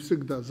порой, не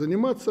всегда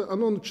заниматься,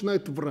 оно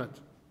начинает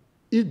врать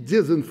и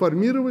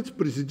дезинформировать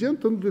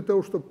президента для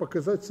того, чтобы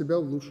показать себя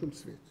в лучшем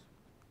свете.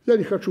 Я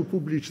не хочу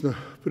публично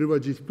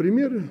приводить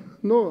примеры,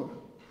 но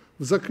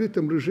в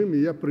закрытом режиме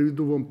я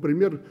приведу вам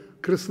пример,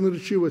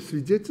 красноречиво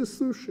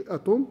свидетельствующий о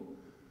том,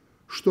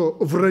 что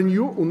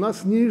вранье у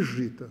нас не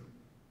изжито.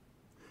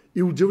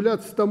 И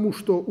удивляться тому,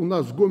 что у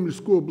нас в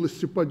Гомельской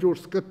области падеж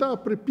скота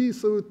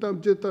приписывают, там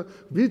где-то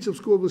в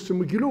Витебской области,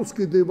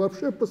 Могилевской, да и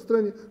вообще по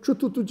стране. Что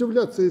тут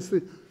удивляться,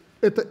 если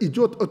это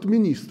идет от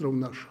министров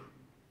наших,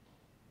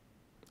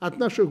 от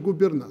наших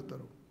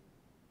губернаторов?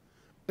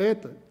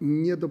 Это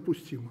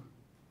недопустимо.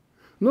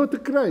 Но это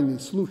крайний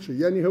случай.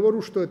 Я не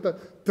говорю, что это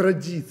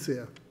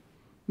традиция,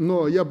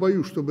 но я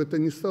боюсь, чтобы это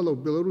не стало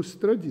в Беларуси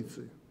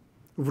традицией.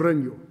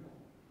 Вранье.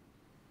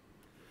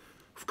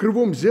 В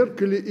кривом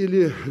зеркале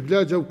или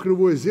глядя в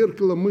кривое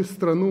зеркало мы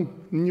страну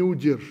не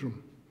удержим.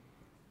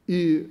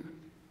 И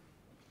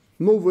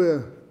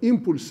новые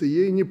импульсы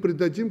ей не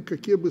придадим,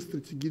 какие бы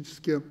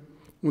стратегические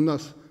у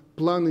нас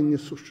планы не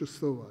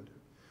существовали.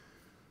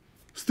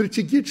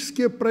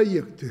 Стратегические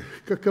проекты,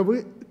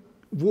 каковы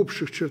в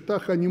общих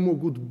чертах они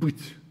могут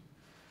быть?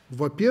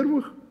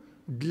 Во-первых,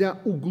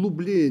 для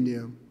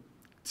углубления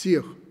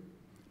тех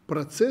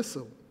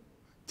процессов,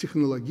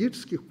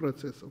 технологических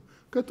процессов,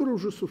 которые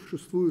уже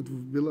существуют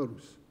в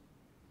Беларуси.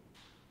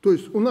 То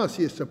есть у нас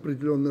есть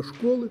определенные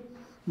школы,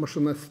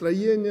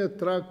 машиностроение,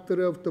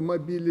 тракторы,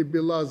 автомобили,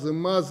 БелАЗы,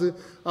 МАЗы,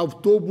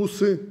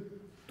 автобусы,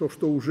 то,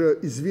 что уже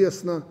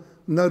известно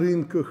на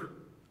рынках,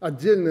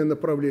 отдельное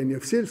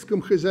направление в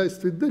сельском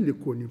хозяйстве,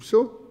 далеко не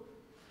все.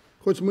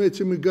 Хоть мы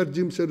этим и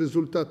гордимся,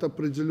 результат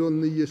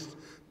определенный есть,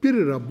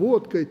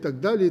 переработка и так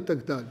далее, и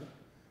так далее.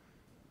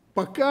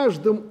 По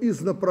каждому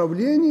из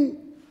направлений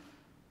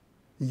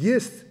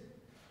есть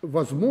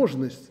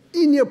возможность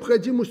и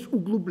необходимость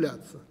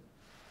углубляться.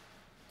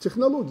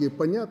 Технологии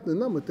понятны,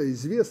 нам это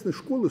известно,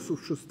 школы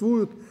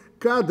существуют,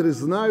 кадры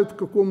знают, в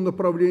каком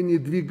направлении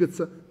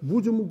двигаться,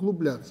 будем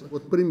углубляться.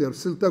 Вот пример, в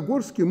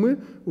Сельтогорске мы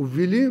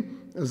ввели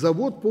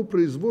завод по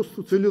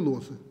производству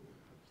целлюлозы.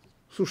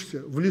 Слушайте,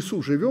 в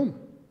лесу живем,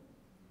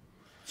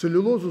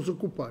 целлюлозу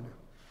закупали.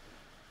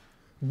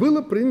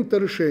 Было принято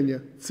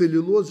решение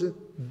целлюлозе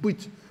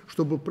быть,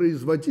 чтобы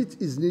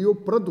производить из нее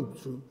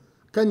продукцию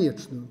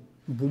конечную.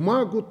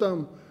 Бумагу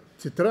там,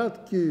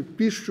 тетрадки,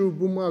 пищевую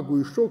бумагу,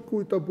 еще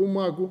какую-то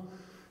бумагу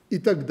и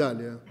так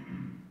далее.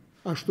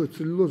 А что,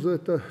 целлюлоза –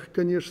 это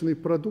конечный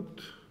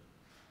продукт?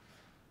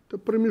 Это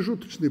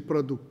промежуточный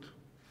продукт.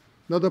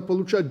 Надо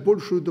получать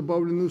большую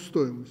добавленную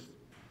стоимость.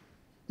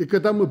 И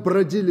когда мы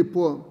бродили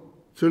по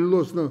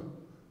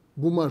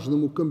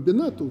целлюлозно-бумажному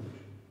комбинату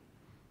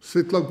в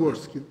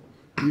Светлогорске,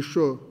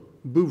 еще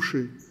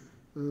бывший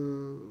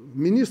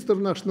министр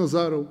наш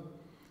Назаров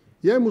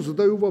Я ему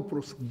задаю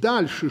вопрос.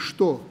 Дальше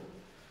что?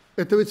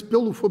 Это ведь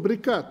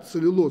полуфабрикат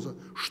целлюлоза.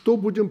 Что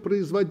будем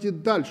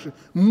производить дальше?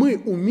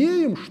 Мы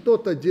умеем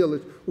что-то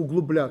делать,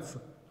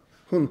 углубляться?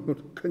 Он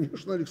говорит,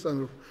 конечно,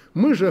 Александр,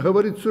 мы же,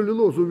 говорит,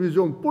 целлюлозу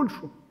везем в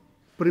Польшу,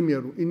 к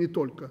примеру, и не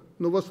только,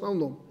 но в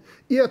основном.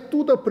 И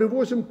оттуда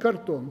привозим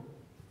картон.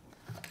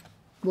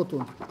 Вот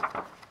он,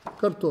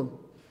 картон.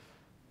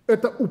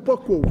 Это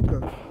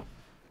упаковка.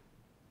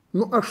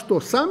 Ну а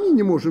что, сами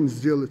не можем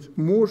сделать?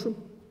 Можем,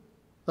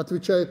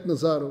 отвечает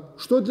Назаров.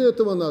 Что для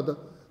этого надо?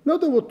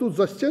 Надо вот тут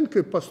за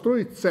стенкой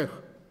построить цех.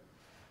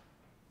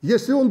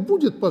 Если он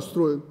будет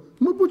построен,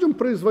 мы будем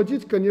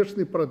производить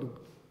конечный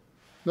продукт.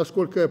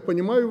 Насколько я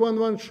понимаю, Иван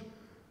Иванович,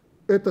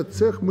 этот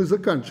цех мы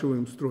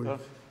заканчиваем строить. Да.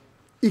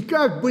 И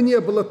как бы ни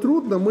было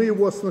трудно, мы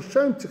его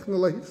оснащаем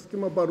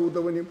технологическим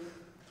оборудованием,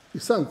 и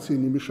санкции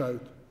не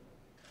мешают.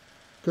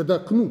 Когда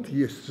кнут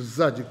есть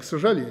сзади, к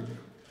сожалению.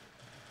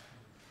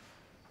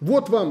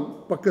 Вот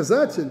вам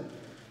показатель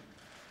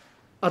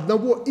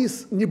одного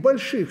из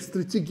небольших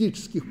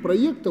стратегических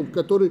проектов,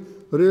 который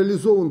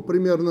реализован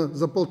примерно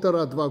за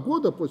 1,5-2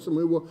 года после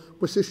моего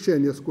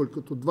посещения,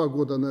 сколько тут, 2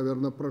 года,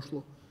 наверное,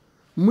 прошло.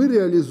 Мы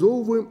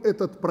реализовываем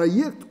этот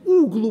проект,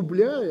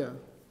 углубляя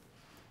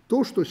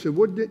то, что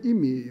сегодня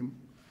имеем.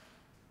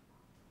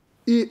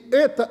 И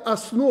это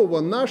основа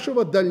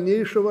нашего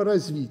дальнейшего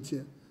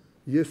развития.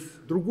 Есть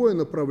другое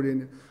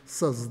направление –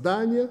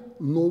 создание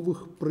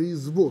новых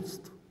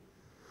производств.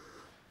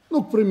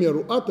 Ну, к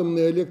примеру,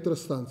 атомная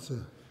электростанция.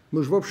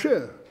 Мы же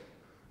вообще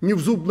не в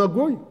зуб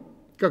ногой,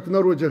 как в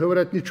народе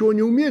говорят, ничего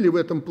не умели в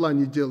этом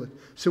плане делать.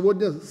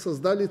 Сегодня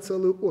создали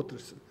целую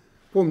отрасль.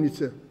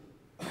 Помните,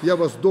 я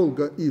вас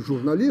долго, и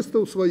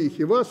журналистов своих,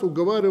 и вас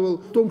уговаривал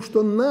в том,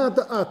 что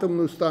надо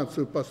атомную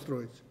станцию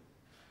построить.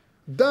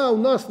 Да, у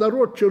нас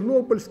народ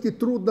чернобыльский,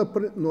 трудно,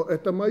 но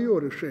это мое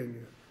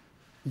решение.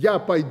 Я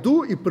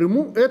пойду и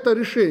приму это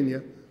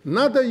решение.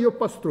 Надо ее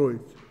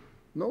построить.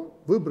 Но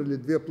выбрали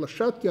 2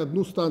 площадки,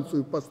 1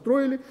 станцию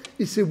построили.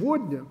 И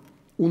сегодня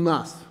у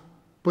нас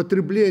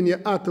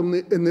потребление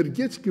атомной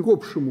энергетики к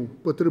общему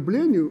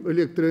потреблению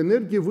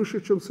электроэнергии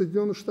выше, чем в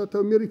Соединенных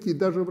Штатах Америки и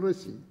даже в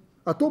России.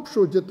 От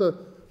общего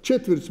где-то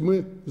четверть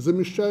мы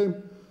замещаем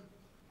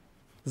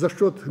за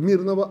счет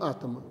мирного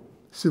атома.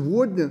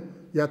 Сегодня,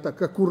 я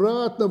так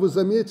аккуратно, вы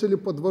заметили,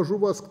 подвожу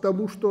вас к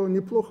тому, что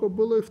неплохо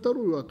было и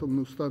 2-ю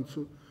атомную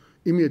станцию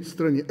иметь в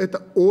стране.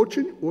 Это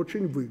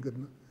очень-очень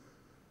выгодно.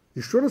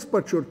 Еще раз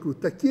подчеркиваю,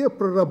 такие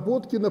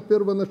проработки на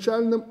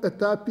первоначальном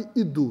этапе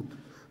идут.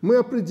 Мы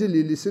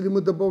определились, или мы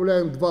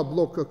добавляем 2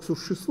 блока к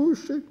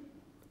существующей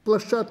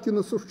площадке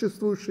на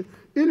существующей,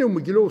 или в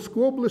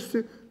Могилевской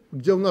области,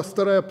 где у нас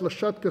 2-я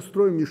площадка,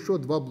 строим еще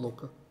 2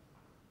 блока.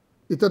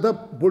 И тогда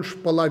больше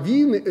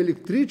половины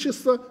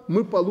электричества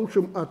мы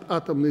получим от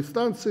атомной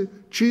станции,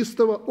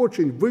 чистого,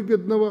 очень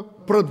выгодного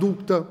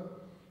продукта.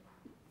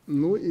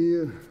 Ну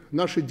и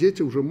наши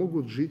дети уже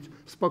могут жить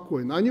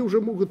спокойно. Они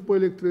уже могут по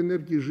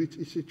электроэнергии жить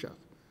и сейчас.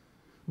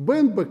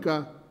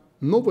 БНБК,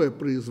 новое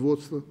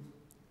производство.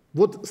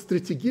 Вот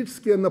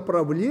стратегические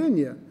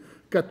направления,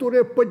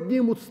 которые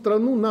поднимут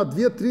страну на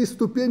 2-3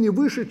 ступени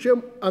выше,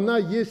 чем она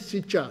есть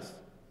сейчас.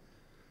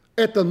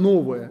 Это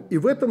новое. И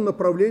в этом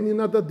направлении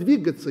надо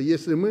двигаться,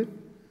 если мы,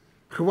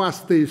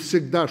 хвастаясь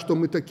всегда, что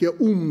мы такие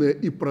умные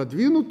и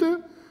продвинутые,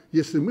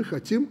 если мы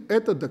хотим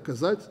это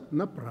доказать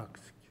на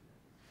практике.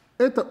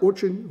 Это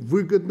очень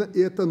выгодно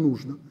и это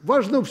нужно.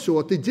 Важно все,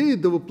 от идеи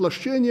до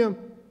воплощения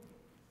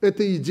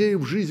этой идеи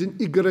в жизнь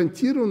и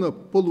гарантировано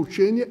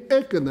получение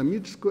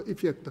экономического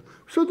эффекта.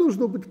 Все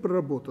должно быть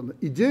проработано.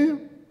 Идея,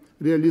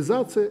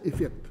 реализация,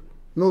 эффект.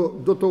 Но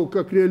до того,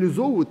 как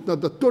реализовывать,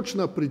 надо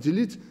точно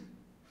определить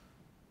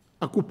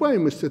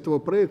окупаемость этого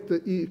проекта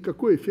и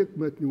какой эффект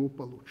мы от него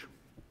получим.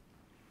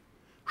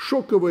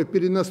 Шоковая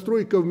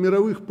перенастройка в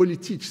мировых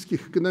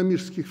политических,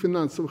 экономических,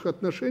 финансовых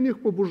отношениях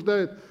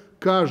побуждает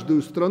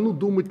каждую страну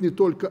думать не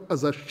только о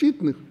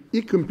защитных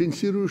и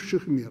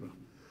компенсирующих мерах.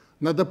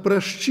 Надо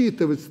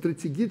просчитывать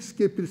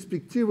стратегические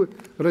перспективы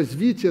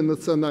развития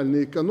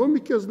национальной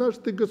экономики, а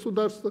значит и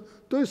государства,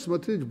 то есть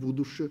смотреть в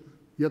будущее.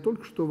 Я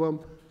только что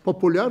вам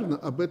популярно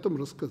об этом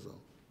рассказал.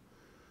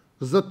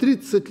 За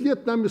 30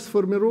 лет нами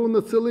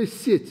сформирована целая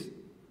сеть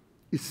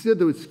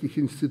исследовательских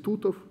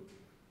институтов.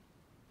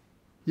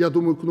 Я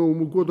думаю, к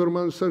Новому году,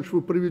 Роман Александрович,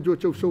 вы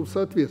приведете все в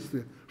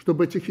соответствие,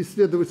 чтобы этих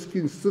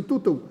исследовательских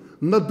институтов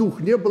на дух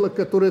не было,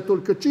 которые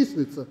только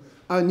числятся,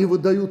 а не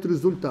выдают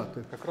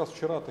результаты. Как раз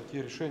вчера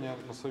такие решения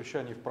на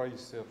совещании в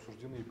правительстве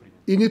обсуждены и приняты.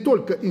 И не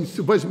только.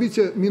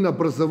 Возьмите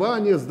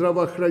Минобразование,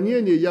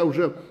 здравоохранение, я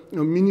уже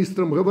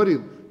министрам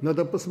говорил,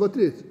 надо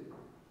посмотреть.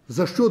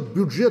 За счет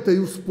бюджета и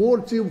в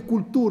спорте, и в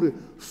культуре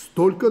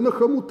столько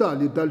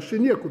нахомутали, дальше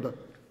некуда.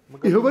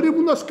 И говорим,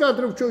 у нас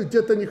кадров что,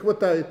 где-то не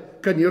хватает.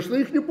 Конечно,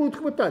 их не будет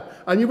хватать.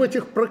 Они в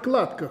этих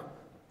прокладках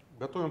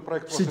готовим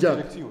проект сидят.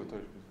 Директивы.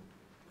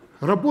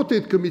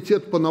 Работает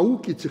комитет по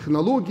науке,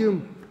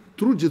 технологиям,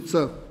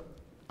 трудится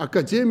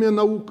Академия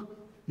наук,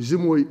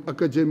 зимой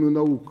Академию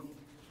наук.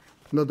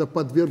 Надо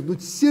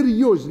подвергнуть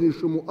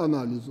серьезнейшему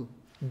анализу.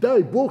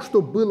 Дай Бог,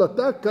 чтобы было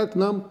так, как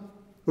нам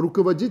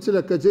руководитель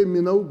Академии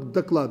наук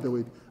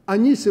докладывает,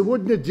 они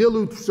сегодня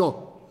делают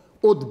все,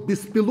 от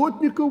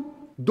беспилотников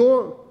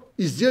до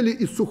изделий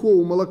из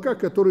сухого молока,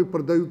 которые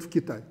продают в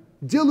Китай.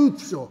 Делают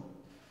все.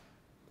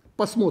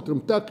 Посмотрим,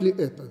 так ли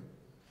это.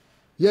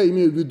 Я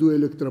имею в виду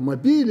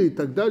электромобили и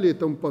так далее и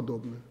тому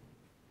подобное.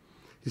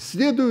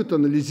 Исследуют,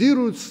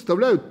 анализируют,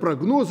 составляют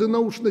прогнозы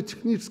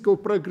научно-технического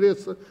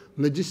прогресса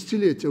на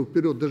десятилетия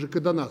вперед, даже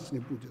когда нас не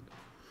будет.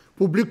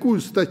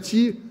 Публикуют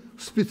статьи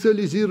в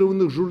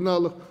специализированных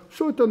журналах.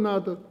 Все это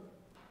надо.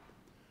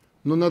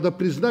 Но надо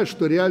признать,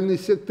 что реальный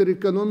сектор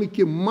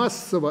экономики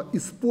массово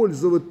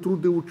использовать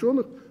труды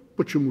ученых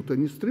почему-то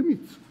не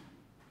стремится.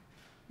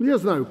 Я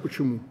знаю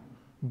почему.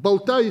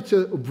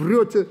 Болтаете,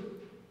 врете,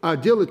 а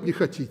делать не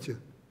хотите.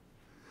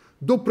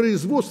 До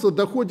производства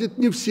доходят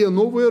не все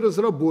новые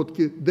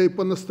разработки, да и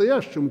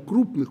по-настоящему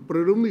крупных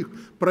прорывных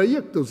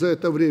проектов за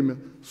это время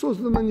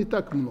создано не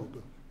так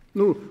много.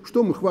 Ну,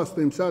 что мы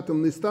хвастаемся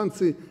атомной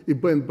станцией и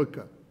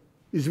БНБК?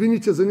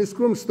 Извините за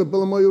нескромность, это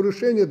было мое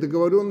решение,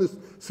 договоренность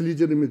с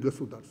лидерами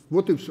государств.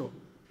 Вот и все.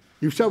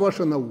 И вся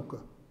ваша наука.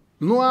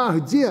 Ну а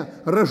где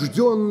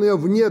рожденные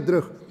в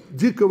недрах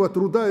дикого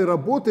труда и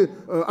работы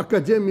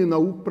Академии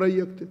наук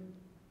проекты?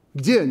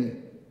 Где они?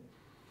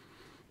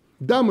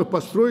 Да, мы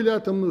построили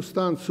атомную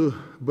станцию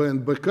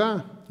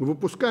БНБК,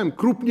 выпускаем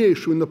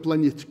крупнейшую на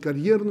планете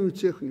карьерную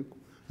технику.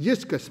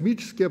 Есть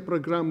космические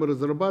программы,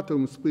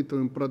 разрабатываем,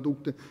 испытываем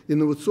продукты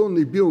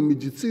инновационной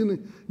биомедицины,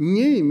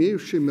 не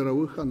имеющие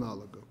мировых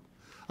аналогов.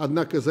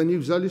 Однако за них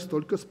взялись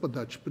только с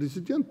подачи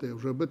президента. Я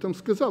уже об этом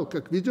сказал.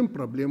 Как видим,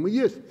 проблемы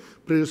есть.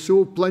 Прежде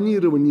всего, в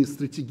планировании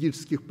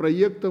стратегических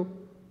проектов,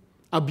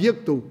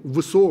 объектов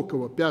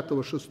высокого,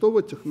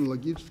 5-6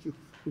 технологических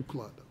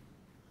укладов.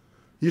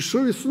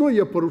 Еще весной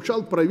я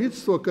поручал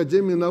правительству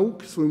Академии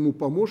наук своему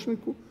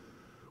помощнику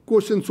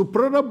Косинцу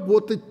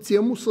проработать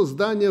тему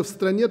создания в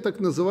стране так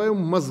называемого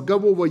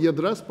мозгового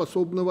ядра,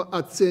 способного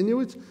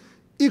оценивать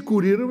и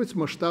курировать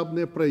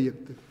масштабные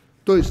проекты.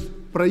 То есть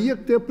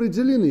проекты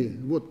определены.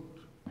 Вот,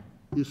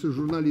 если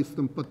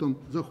журналистам потом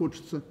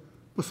захочется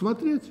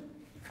посмотреть,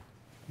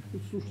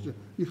 слушайте,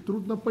 их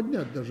трудно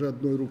поднять даже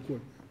одной рукой.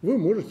 Вы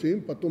можете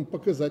им потом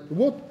показать.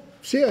 Вот,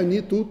 все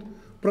они тут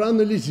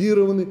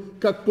проанализированы.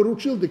 Как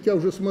поручил, так я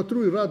уже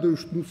смотрю и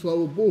радуюсь, ну,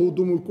 слава богу,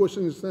 думаю,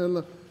 Косинец,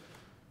 наверное,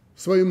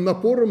 своим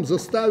напором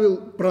заставил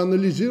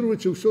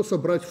проанализировать и все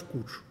собрать в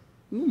кучу.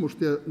 Ну,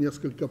 может, я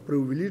несколько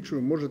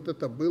преувеличиваю, может,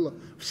 это было.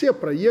 Все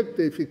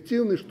проекты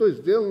эффективны, что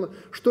сделано,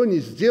 что не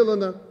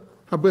сделано.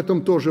 Об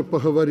этом тоже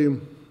поговорим.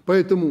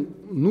 Поэтому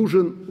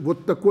нужен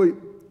вот такой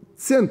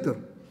центр,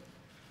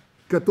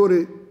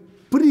 который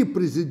при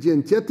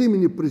президенте, от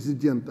имени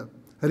президента,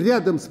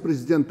 рядом с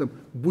президентом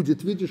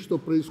будет видеть, что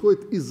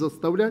происходит, и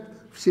заставлять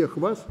всех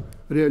вас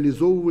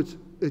реализовывать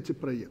эти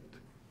проекты.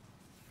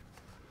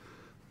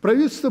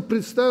 Правительство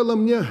представило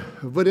мне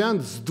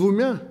вариант с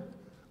 2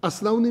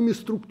 основными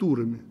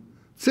структурами.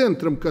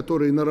 Центром,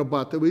 который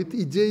нарабатывает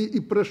идеи и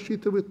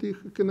просчитывает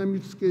их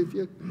экономический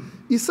эффект,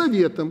 и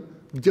советом,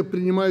 где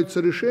принимаются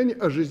решения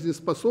о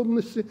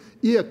жизнеспособности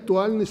и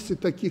актуальности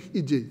таких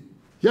идей.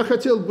 Я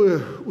хотел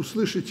бы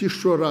услышать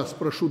еще раз,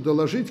 прошу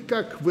доложить,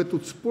 как в эту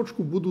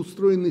цепочку будут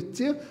устроены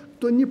те,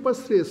 кто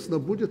непосредственно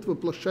будет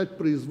воплощать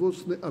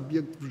производственный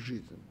объект в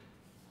жизнь.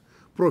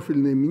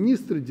 Профильные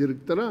министры,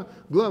 директора,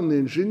 главные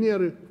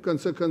инженеры, в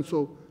конце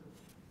концов.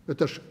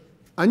 Это ж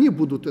они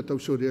будут это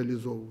все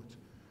реализовывать.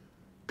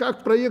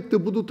 Как проекты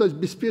будут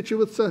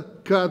обеспечиваться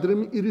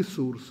кадрами и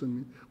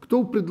ресурсами.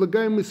 Кто в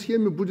предлагаемой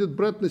схеме будет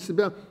брать на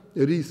себя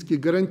риски,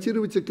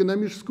 гарантировать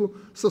экономическую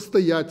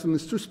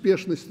состоятельность,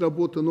 успешность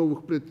работы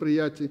новых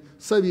предприятий,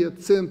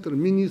 совет, центр,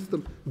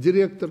 министр,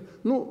 директор.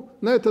 Ну,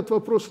 на этот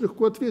вопрос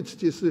легко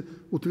ответить. Если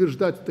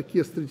утверждать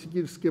такие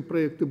стратегические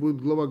проекты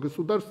будет глава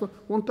государства,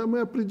 он там и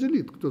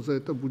определит, кто за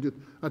это будет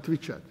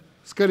отвечать,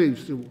 скорее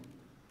всего.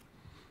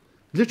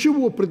 Для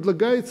чего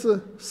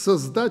предлагается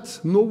создать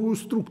новую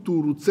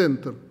структуру,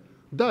 центр?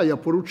 Да, я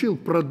поручил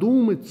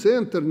продумать,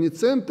 центр, не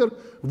центр,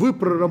 вы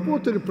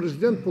проработали,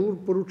 президент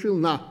поручил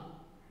на.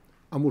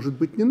 А может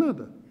быть, не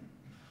надо?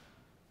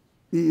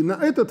 И на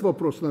этот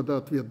вопрос надо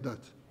ответ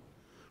дать.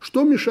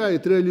 Что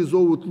мешает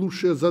реализовывать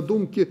лучшие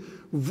задумки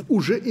в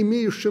уже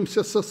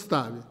имеющемся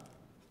составе?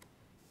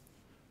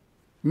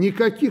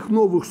 Никаких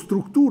новых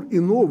структур и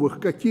новых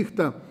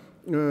каких-то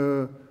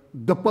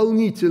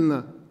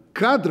дополнительно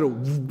кадров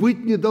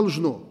быть не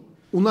должно.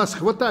 У нас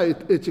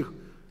хватает этих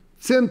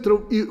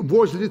центров и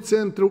возле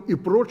центров и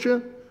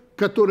прочее,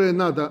 которые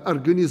надо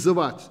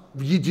организовать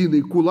в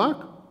единый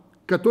кулак,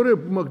 которые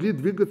могли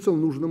двигаться в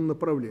нужном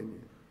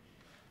направлении.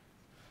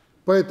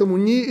 Поэтому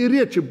ни и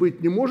речи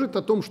быть не может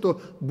о том,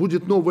 что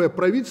будет новое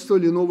правительство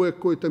или новое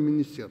какое-то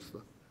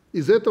министерство.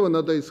 Из этого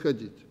надо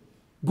исходить.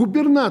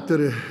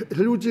 Губернаторы,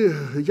 люди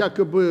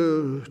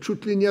якобы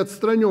чуть ли не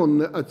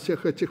отстраненные от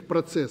всех этих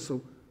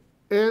процессов,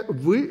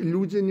 вы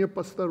люди не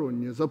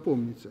посторонние,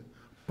 запомните.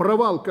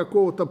 Провал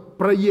какого-то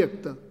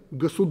проекта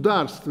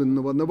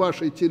государственного на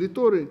вашей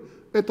территории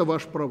 – это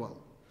ваш провал.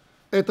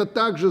 Это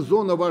также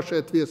зона вашей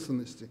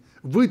ответственности.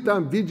 Вы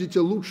там видите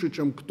лучше,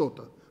 чем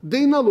кто-то. Да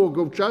и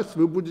налогов часть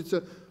вы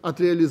будете от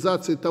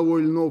реализации того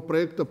или иного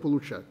проекта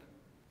получать.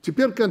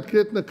 Теперь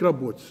конкретно к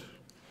работе.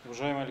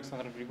 Уважаемый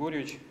Александр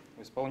Григорьевич,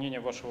 в исполнение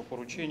вашего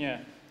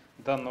поручения,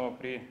 данного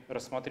при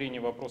рассмотрении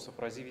вопросов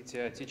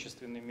развития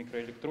отечественной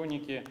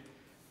микроэлектроники,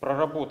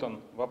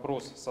 проработан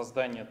вопрос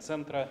создания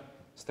Центра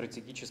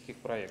стратегических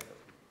проектов.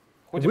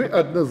 Вы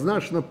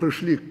однозначно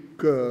пришли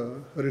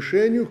к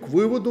решению, к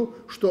выводу,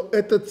 что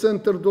этот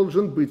центр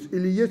должен быть.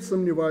 Или есть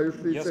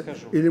сомневающиеся,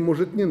 или,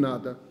 может, не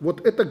надо.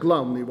 Вот это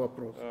главный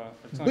вопрос.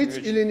 Быть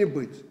или не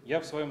быть?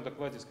 Я в своем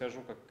докладе скажу,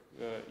 как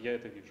я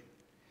это вижу.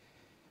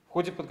 В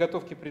ходе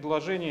подготовки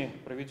предложений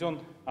проведен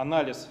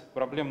анализ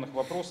проблемных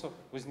вопросов,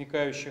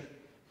 возникающих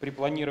при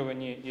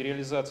планировании и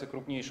реализации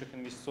крупнейших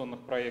инвестиционных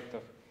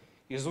проектов,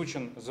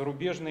 изучен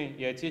зарубежный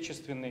и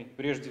отечественный,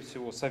 прежде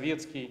всего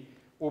советский,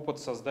 опыт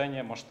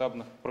создания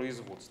масштабных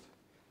производств.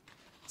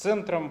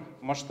 Центром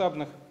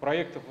масштабных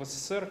проектов в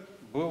СССР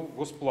был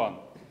Госплан,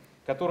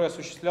 который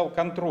осуществлял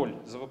контроль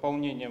за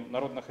выполнением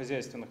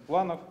народно-хозяйственных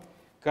планов,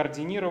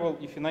 координировал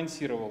и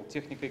финансировал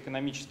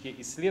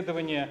технико-экономические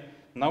исследования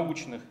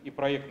научных и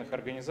проектных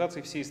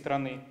организаций всей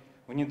страны,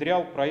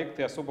 внедрял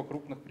проекты особо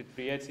крупных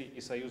предприятий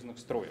и союзных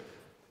строек.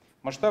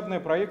 Масштабные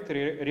проекты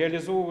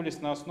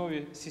реализовывались на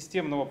основе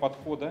системного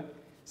подхода,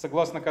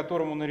 согласно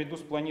которому наряду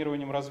с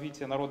планированием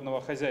развития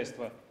народного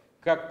хозяйства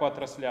как по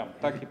отраслям,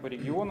 так и по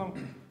регионам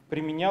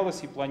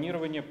применялось и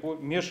планирование по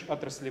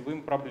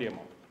межотраслевым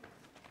проблемам.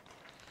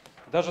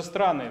 Даже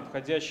страны,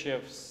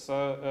 входящие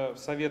в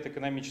Совет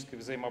экономической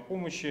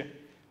взаимопомощи,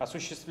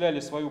 осуществляли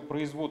свою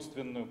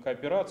производственную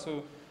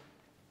кооперацию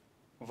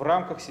в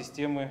рамках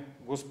системы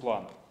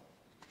Госплана.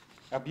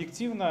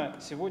 Объективно,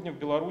 сегодня в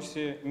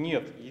Беларуси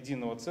нет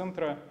единого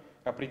центра,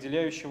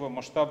 определяющего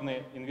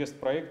масштабные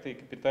инвестпроекты и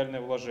капитальные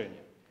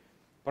вложения.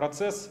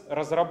 Процесс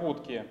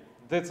разработки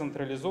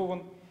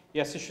децентрализован и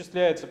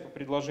осуществляется по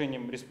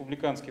предложениям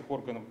республиканских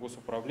органов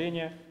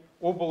госуправления,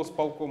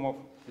 облсполкомов,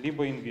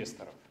 либо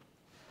инвесторов.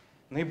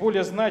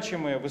 Наиболее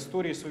значимые в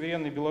истории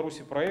суверенной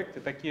Беларуси проекты,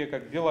 такие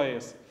как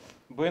БелАЭС,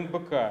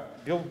 БНБК,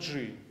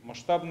 БелДЖи,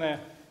 масштабная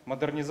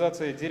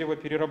модернизация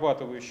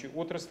деревоперерабатывающей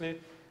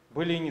отрасли,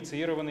 были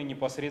инициированы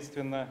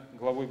непосредственно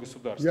главой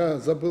государства. Я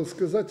забыл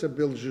сказать о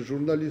БелДЖи.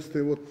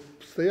 Журналисты вот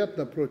стоят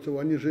напротив,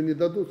 они же не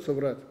дадут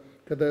соврать,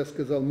 когда я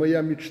сказал,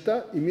 моя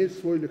мечта иметь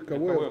свой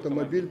легковой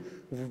автомобиль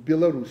в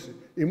Беларуси.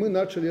 И мы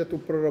начали эту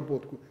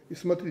проработку. И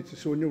смотрите,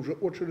 сегодня уже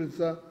очередь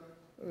за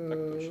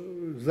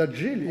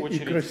Джили, и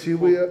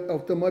красивые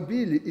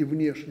автомобили, и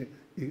внешне,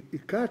 и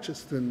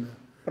качественные.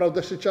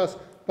 Правда, сейчас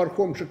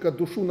пархомчика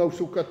душу на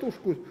всю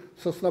катушку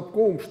со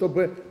Снабковым,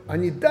 чтобы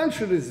они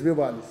дальше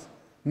развивались.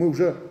 Мы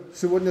уже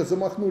сегодня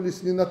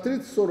замахнулись не на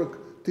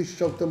 30-40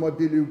 тысяч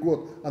автомобилей в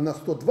год, а на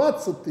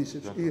 120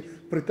 тысяч. И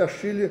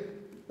притащили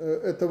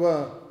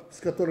этого, с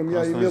которым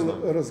я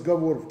имел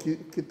разговор в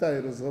Китае,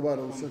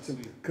 разговаривал с этим,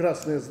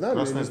 Красное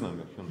Знамя.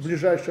 В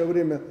ближайшее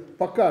время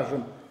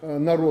покажем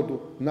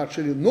народу.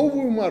 Начали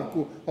новую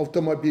марку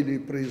автомобилей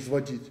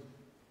производить.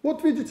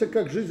 Вот видите,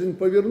 как жизнь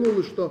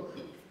повернулась, что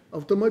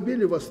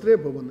автомобили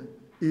востребованы.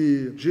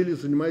 И Джили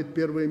занимает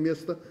первое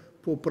место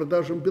по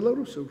продажам в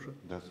Беларуси уже.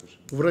 Да,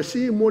 в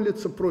России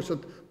молятся,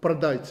 просят,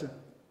 продайте.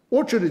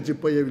 Очереди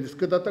появились,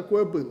 когда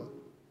такое было.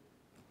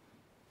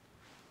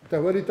 Это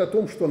говорит о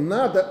том, что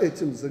надо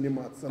этим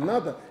заниматься,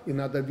 надо, и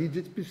надо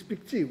видеть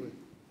перспективы.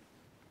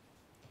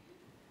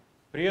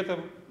 При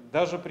этом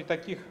даже при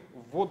таких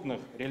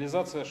вводных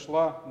реализация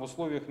шла в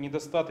условиях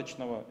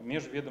недостаточного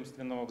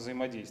межведомственного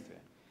взаимодействия.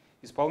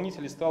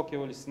 Исполнители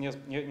сталкивались с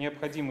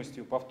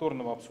необходимостью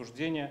повторного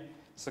обсуждения,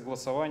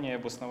 согласования и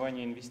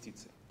обоснования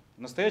инвестиций.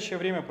 В настоящее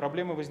время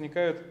проблемы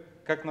возникают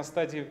как на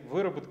стадии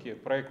выработки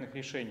проектных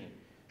решений,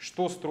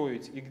 что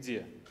строить и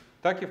где,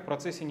 так и в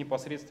процессе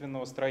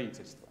непосредственного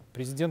строительства.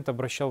 Президент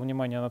обращал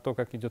внимание на то,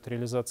 как идет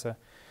реализация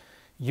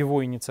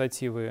его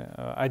инициативы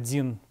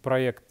 «Один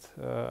проект,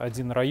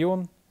 один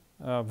район»,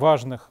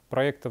 важных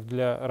проектов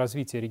для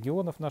развития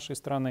регионов нашей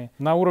страны.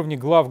 На уровне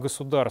глав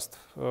государств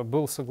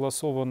было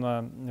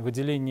согласовано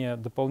выделение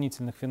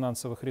дополнительных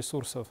финансовых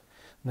ресурсов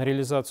на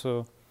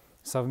реализацию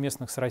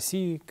совместных с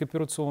Россией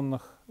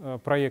кооперационных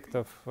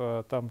проектов.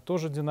 Там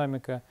тоже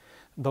динамика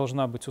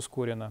должна быть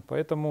ускорена.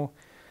 Поэтому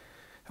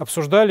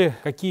обсуждали,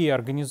 какие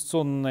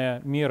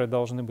организационные меры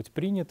должны быть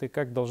приняты,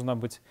 как должна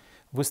быть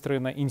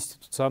выстроена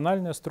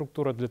институциональная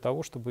структура для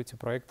того, чтобы эти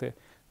проекты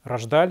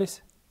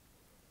рождались,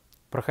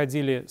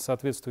 проходили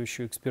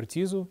соответствующую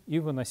экспертизу и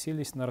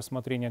выносились на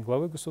рассмотрение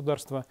главы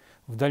государства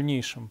в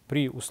дальнейшем,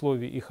 при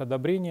условии их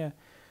одобрения,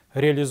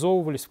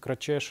 реализовывались в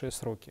кратчайшие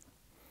сроки.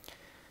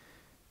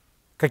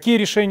 Какие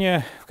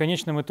решения в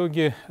конечном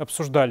итоге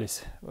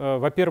обсуждались?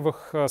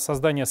 Во-первых,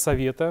 создание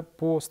совета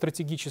по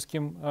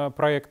стратегическим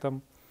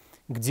проектам,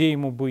 где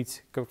ему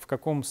быть, в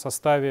каком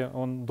составе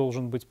он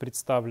должен быть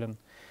представлен,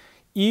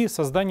 и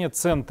создание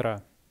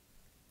центра,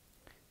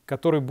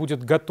 который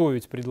будет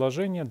готовить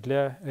предложения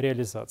для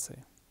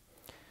реализации.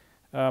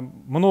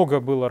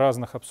 Много было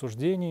разных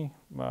обсуждений,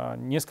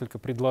 несколько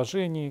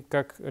предложений,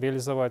 как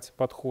реализовать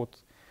подход.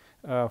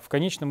 В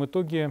конечном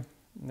итоге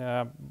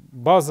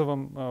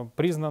базовым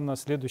признано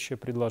следующее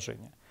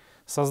предложение.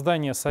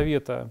 Создание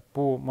совета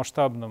по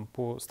масштабным,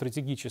 по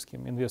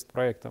стратегическим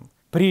инвестпроектам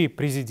при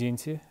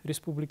президенте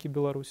Республики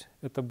Беларусь.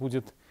 Это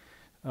будет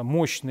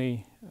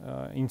мощный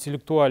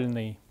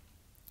интеллектуальный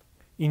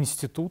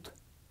институт,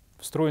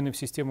 встроенный в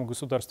систему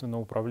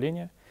государственного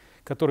управления,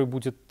 который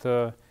будет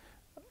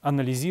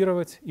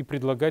анализировать и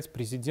предлагать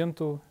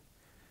президенту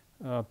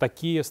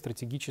такие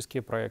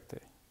стратегические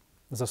проекты,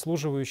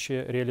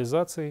 заслуживающие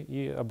реализации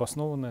и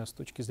обоснованные с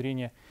точки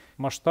зрения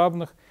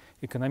масштабных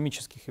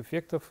экономических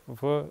эффектов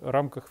в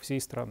рамках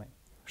всей страны.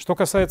 Что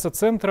касается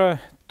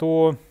центра,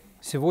 то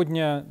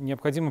сегодня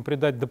необходимо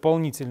придать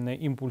дополнительные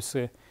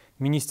импульсы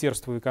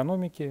Министерству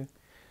экономики,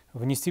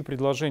 внести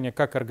предложение,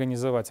 как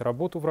организовать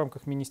работу в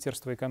рамках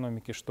Министерства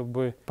экономики,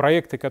 чтобы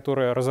проекты,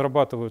 которые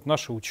разрабатывают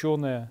наши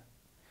ученые,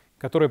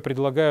 которые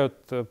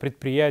предлагают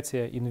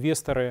предприятия,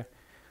 инвесторы,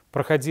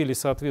 проходили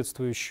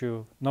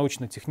соответствующую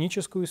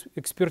научно-техническую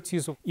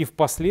экспертизу, и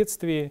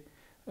впоследствии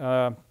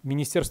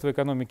Министерство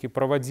экономики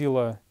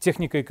проводило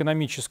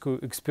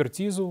технико-экономическую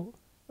экспертизу,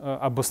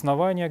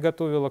 обоснование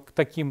готовило к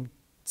таким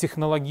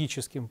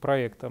технологическим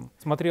проектам,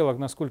 смотрело,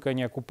 насколько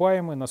они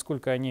окупаемы,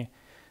 насколько они,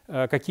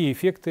 какие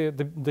эффекты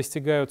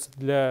достигаются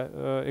для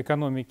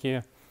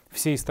экономики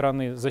всей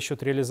страны за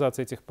счет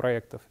реализации этих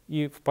проектов.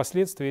 И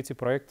впоследствии эти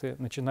проекты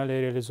начинали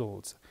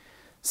реализовываться.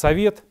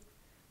 Совет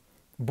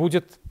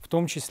будет в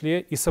том числе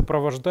и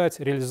сопровождать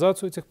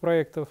реализацию этих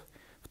проектов,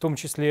 в том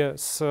числе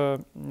с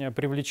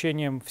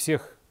привлечением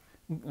всех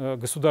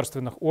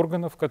государственных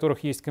органов, в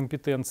которых есть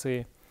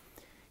компетенции,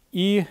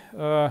 и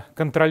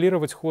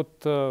контролировать ход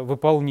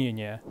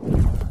выполнения.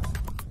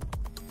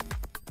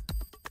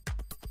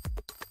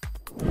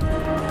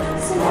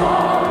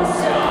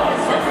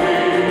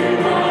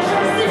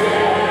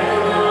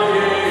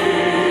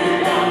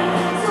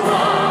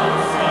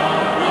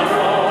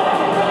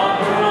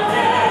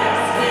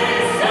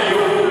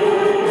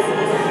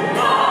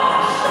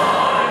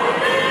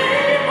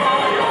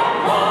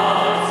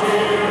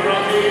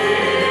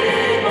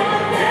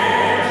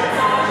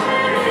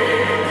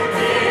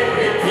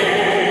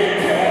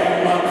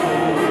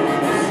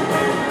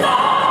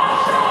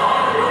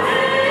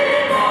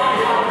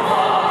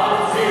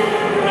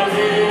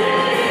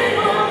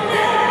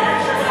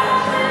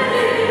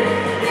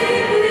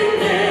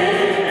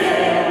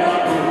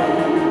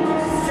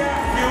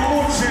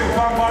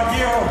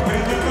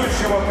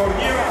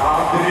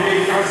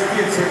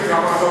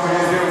 Команда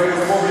президента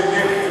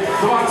республики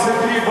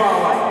 23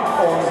 балла.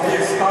 Он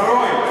здесь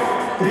второй.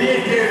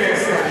 Третье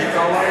место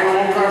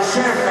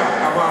Лукашенко.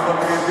 Команда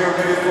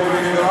президента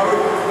республики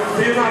Беларусь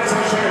 13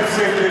 шагов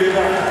всех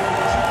передач.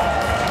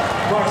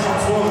 Вашим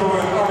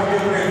служивает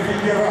арбитры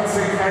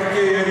Федерации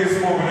хоккея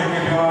Республики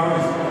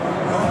Беларусь.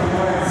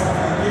 Называется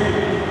хоккей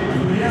в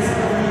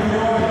Брестском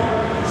регионе.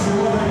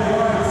 Чего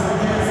добивается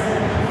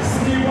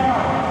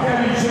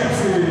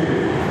Количевский.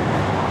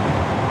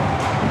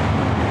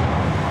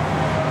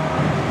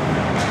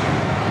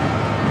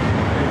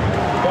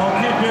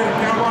 Голкипер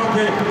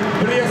команды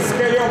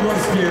Брестской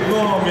области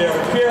номер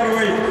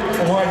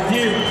 1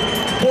 Вадим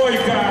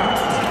Бойко.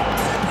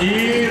 И,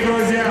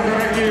 друзья,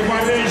 дорогие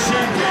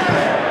болельщики,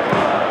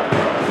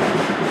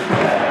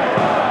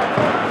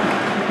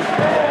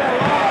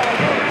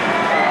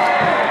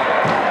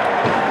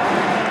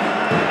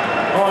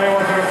 ну и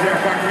вот, друзья,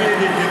 как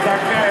видите,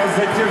 такая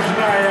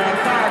затяжная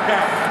атака.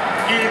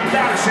 И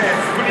дальше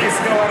с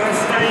близкого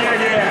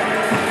расстояния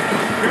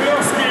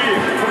хлесткий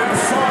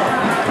бросок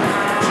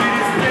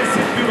через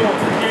 10 минут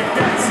и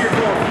 5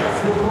 секунд.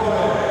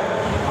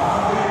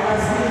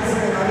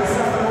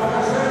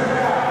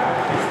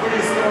 С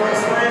близкого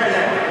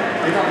расстояния.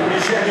 И там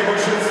вмещание в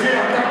большинстве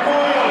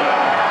атакуют.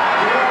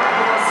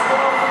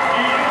 Бросков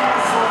и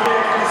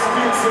Славика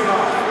Спицына.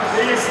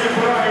 Если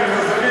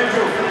правильно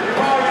заметил,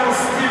 Павел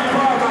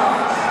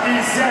Степанов.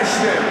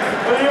 Изящный,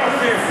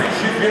 легкий в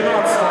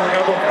 2012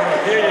 году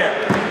рождения.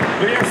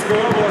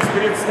 Брестскую область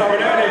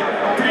представляли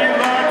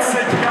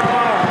 13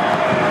 команд.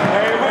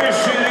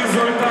 Наивысший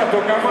результат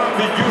у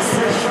команды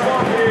Дюссы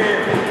Швабри.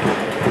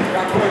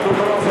 Какой тут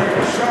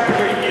розыгрыш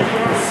шайбы и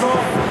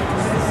бросок.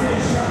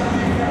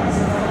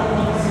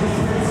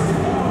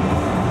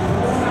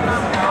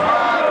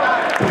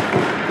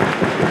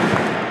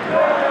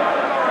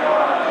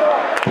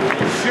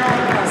 Еще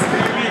одна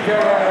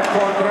стремительная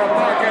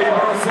контратака и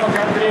бросок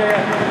Андрея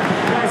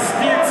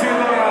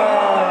Костицына.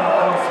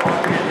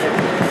 Смотрите,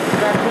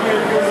 какой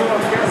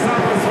эпизод.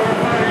 Казалось,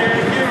 вратарь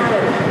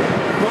реагирует,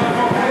 но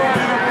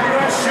буквально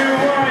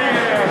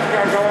прошивает,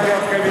 как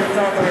говорят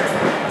комментаторы,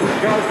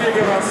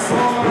 голкипера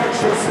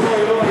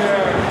 46-й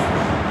номер.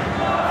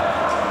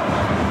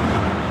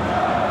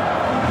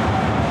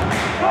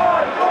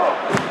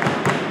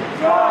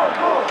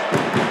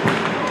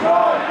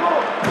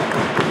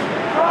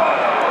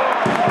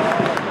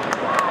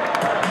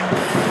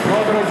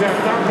 Друзья,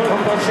 там было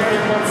начале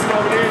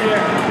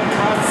подставление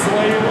от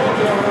своего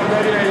для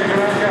вратаря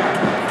игрока.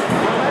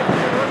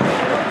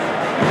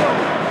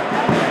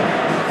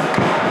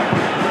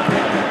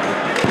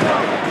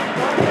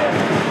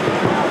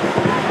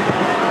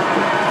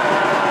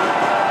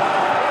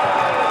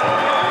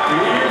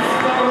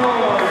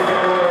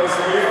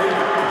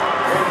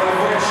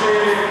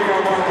 Беларуси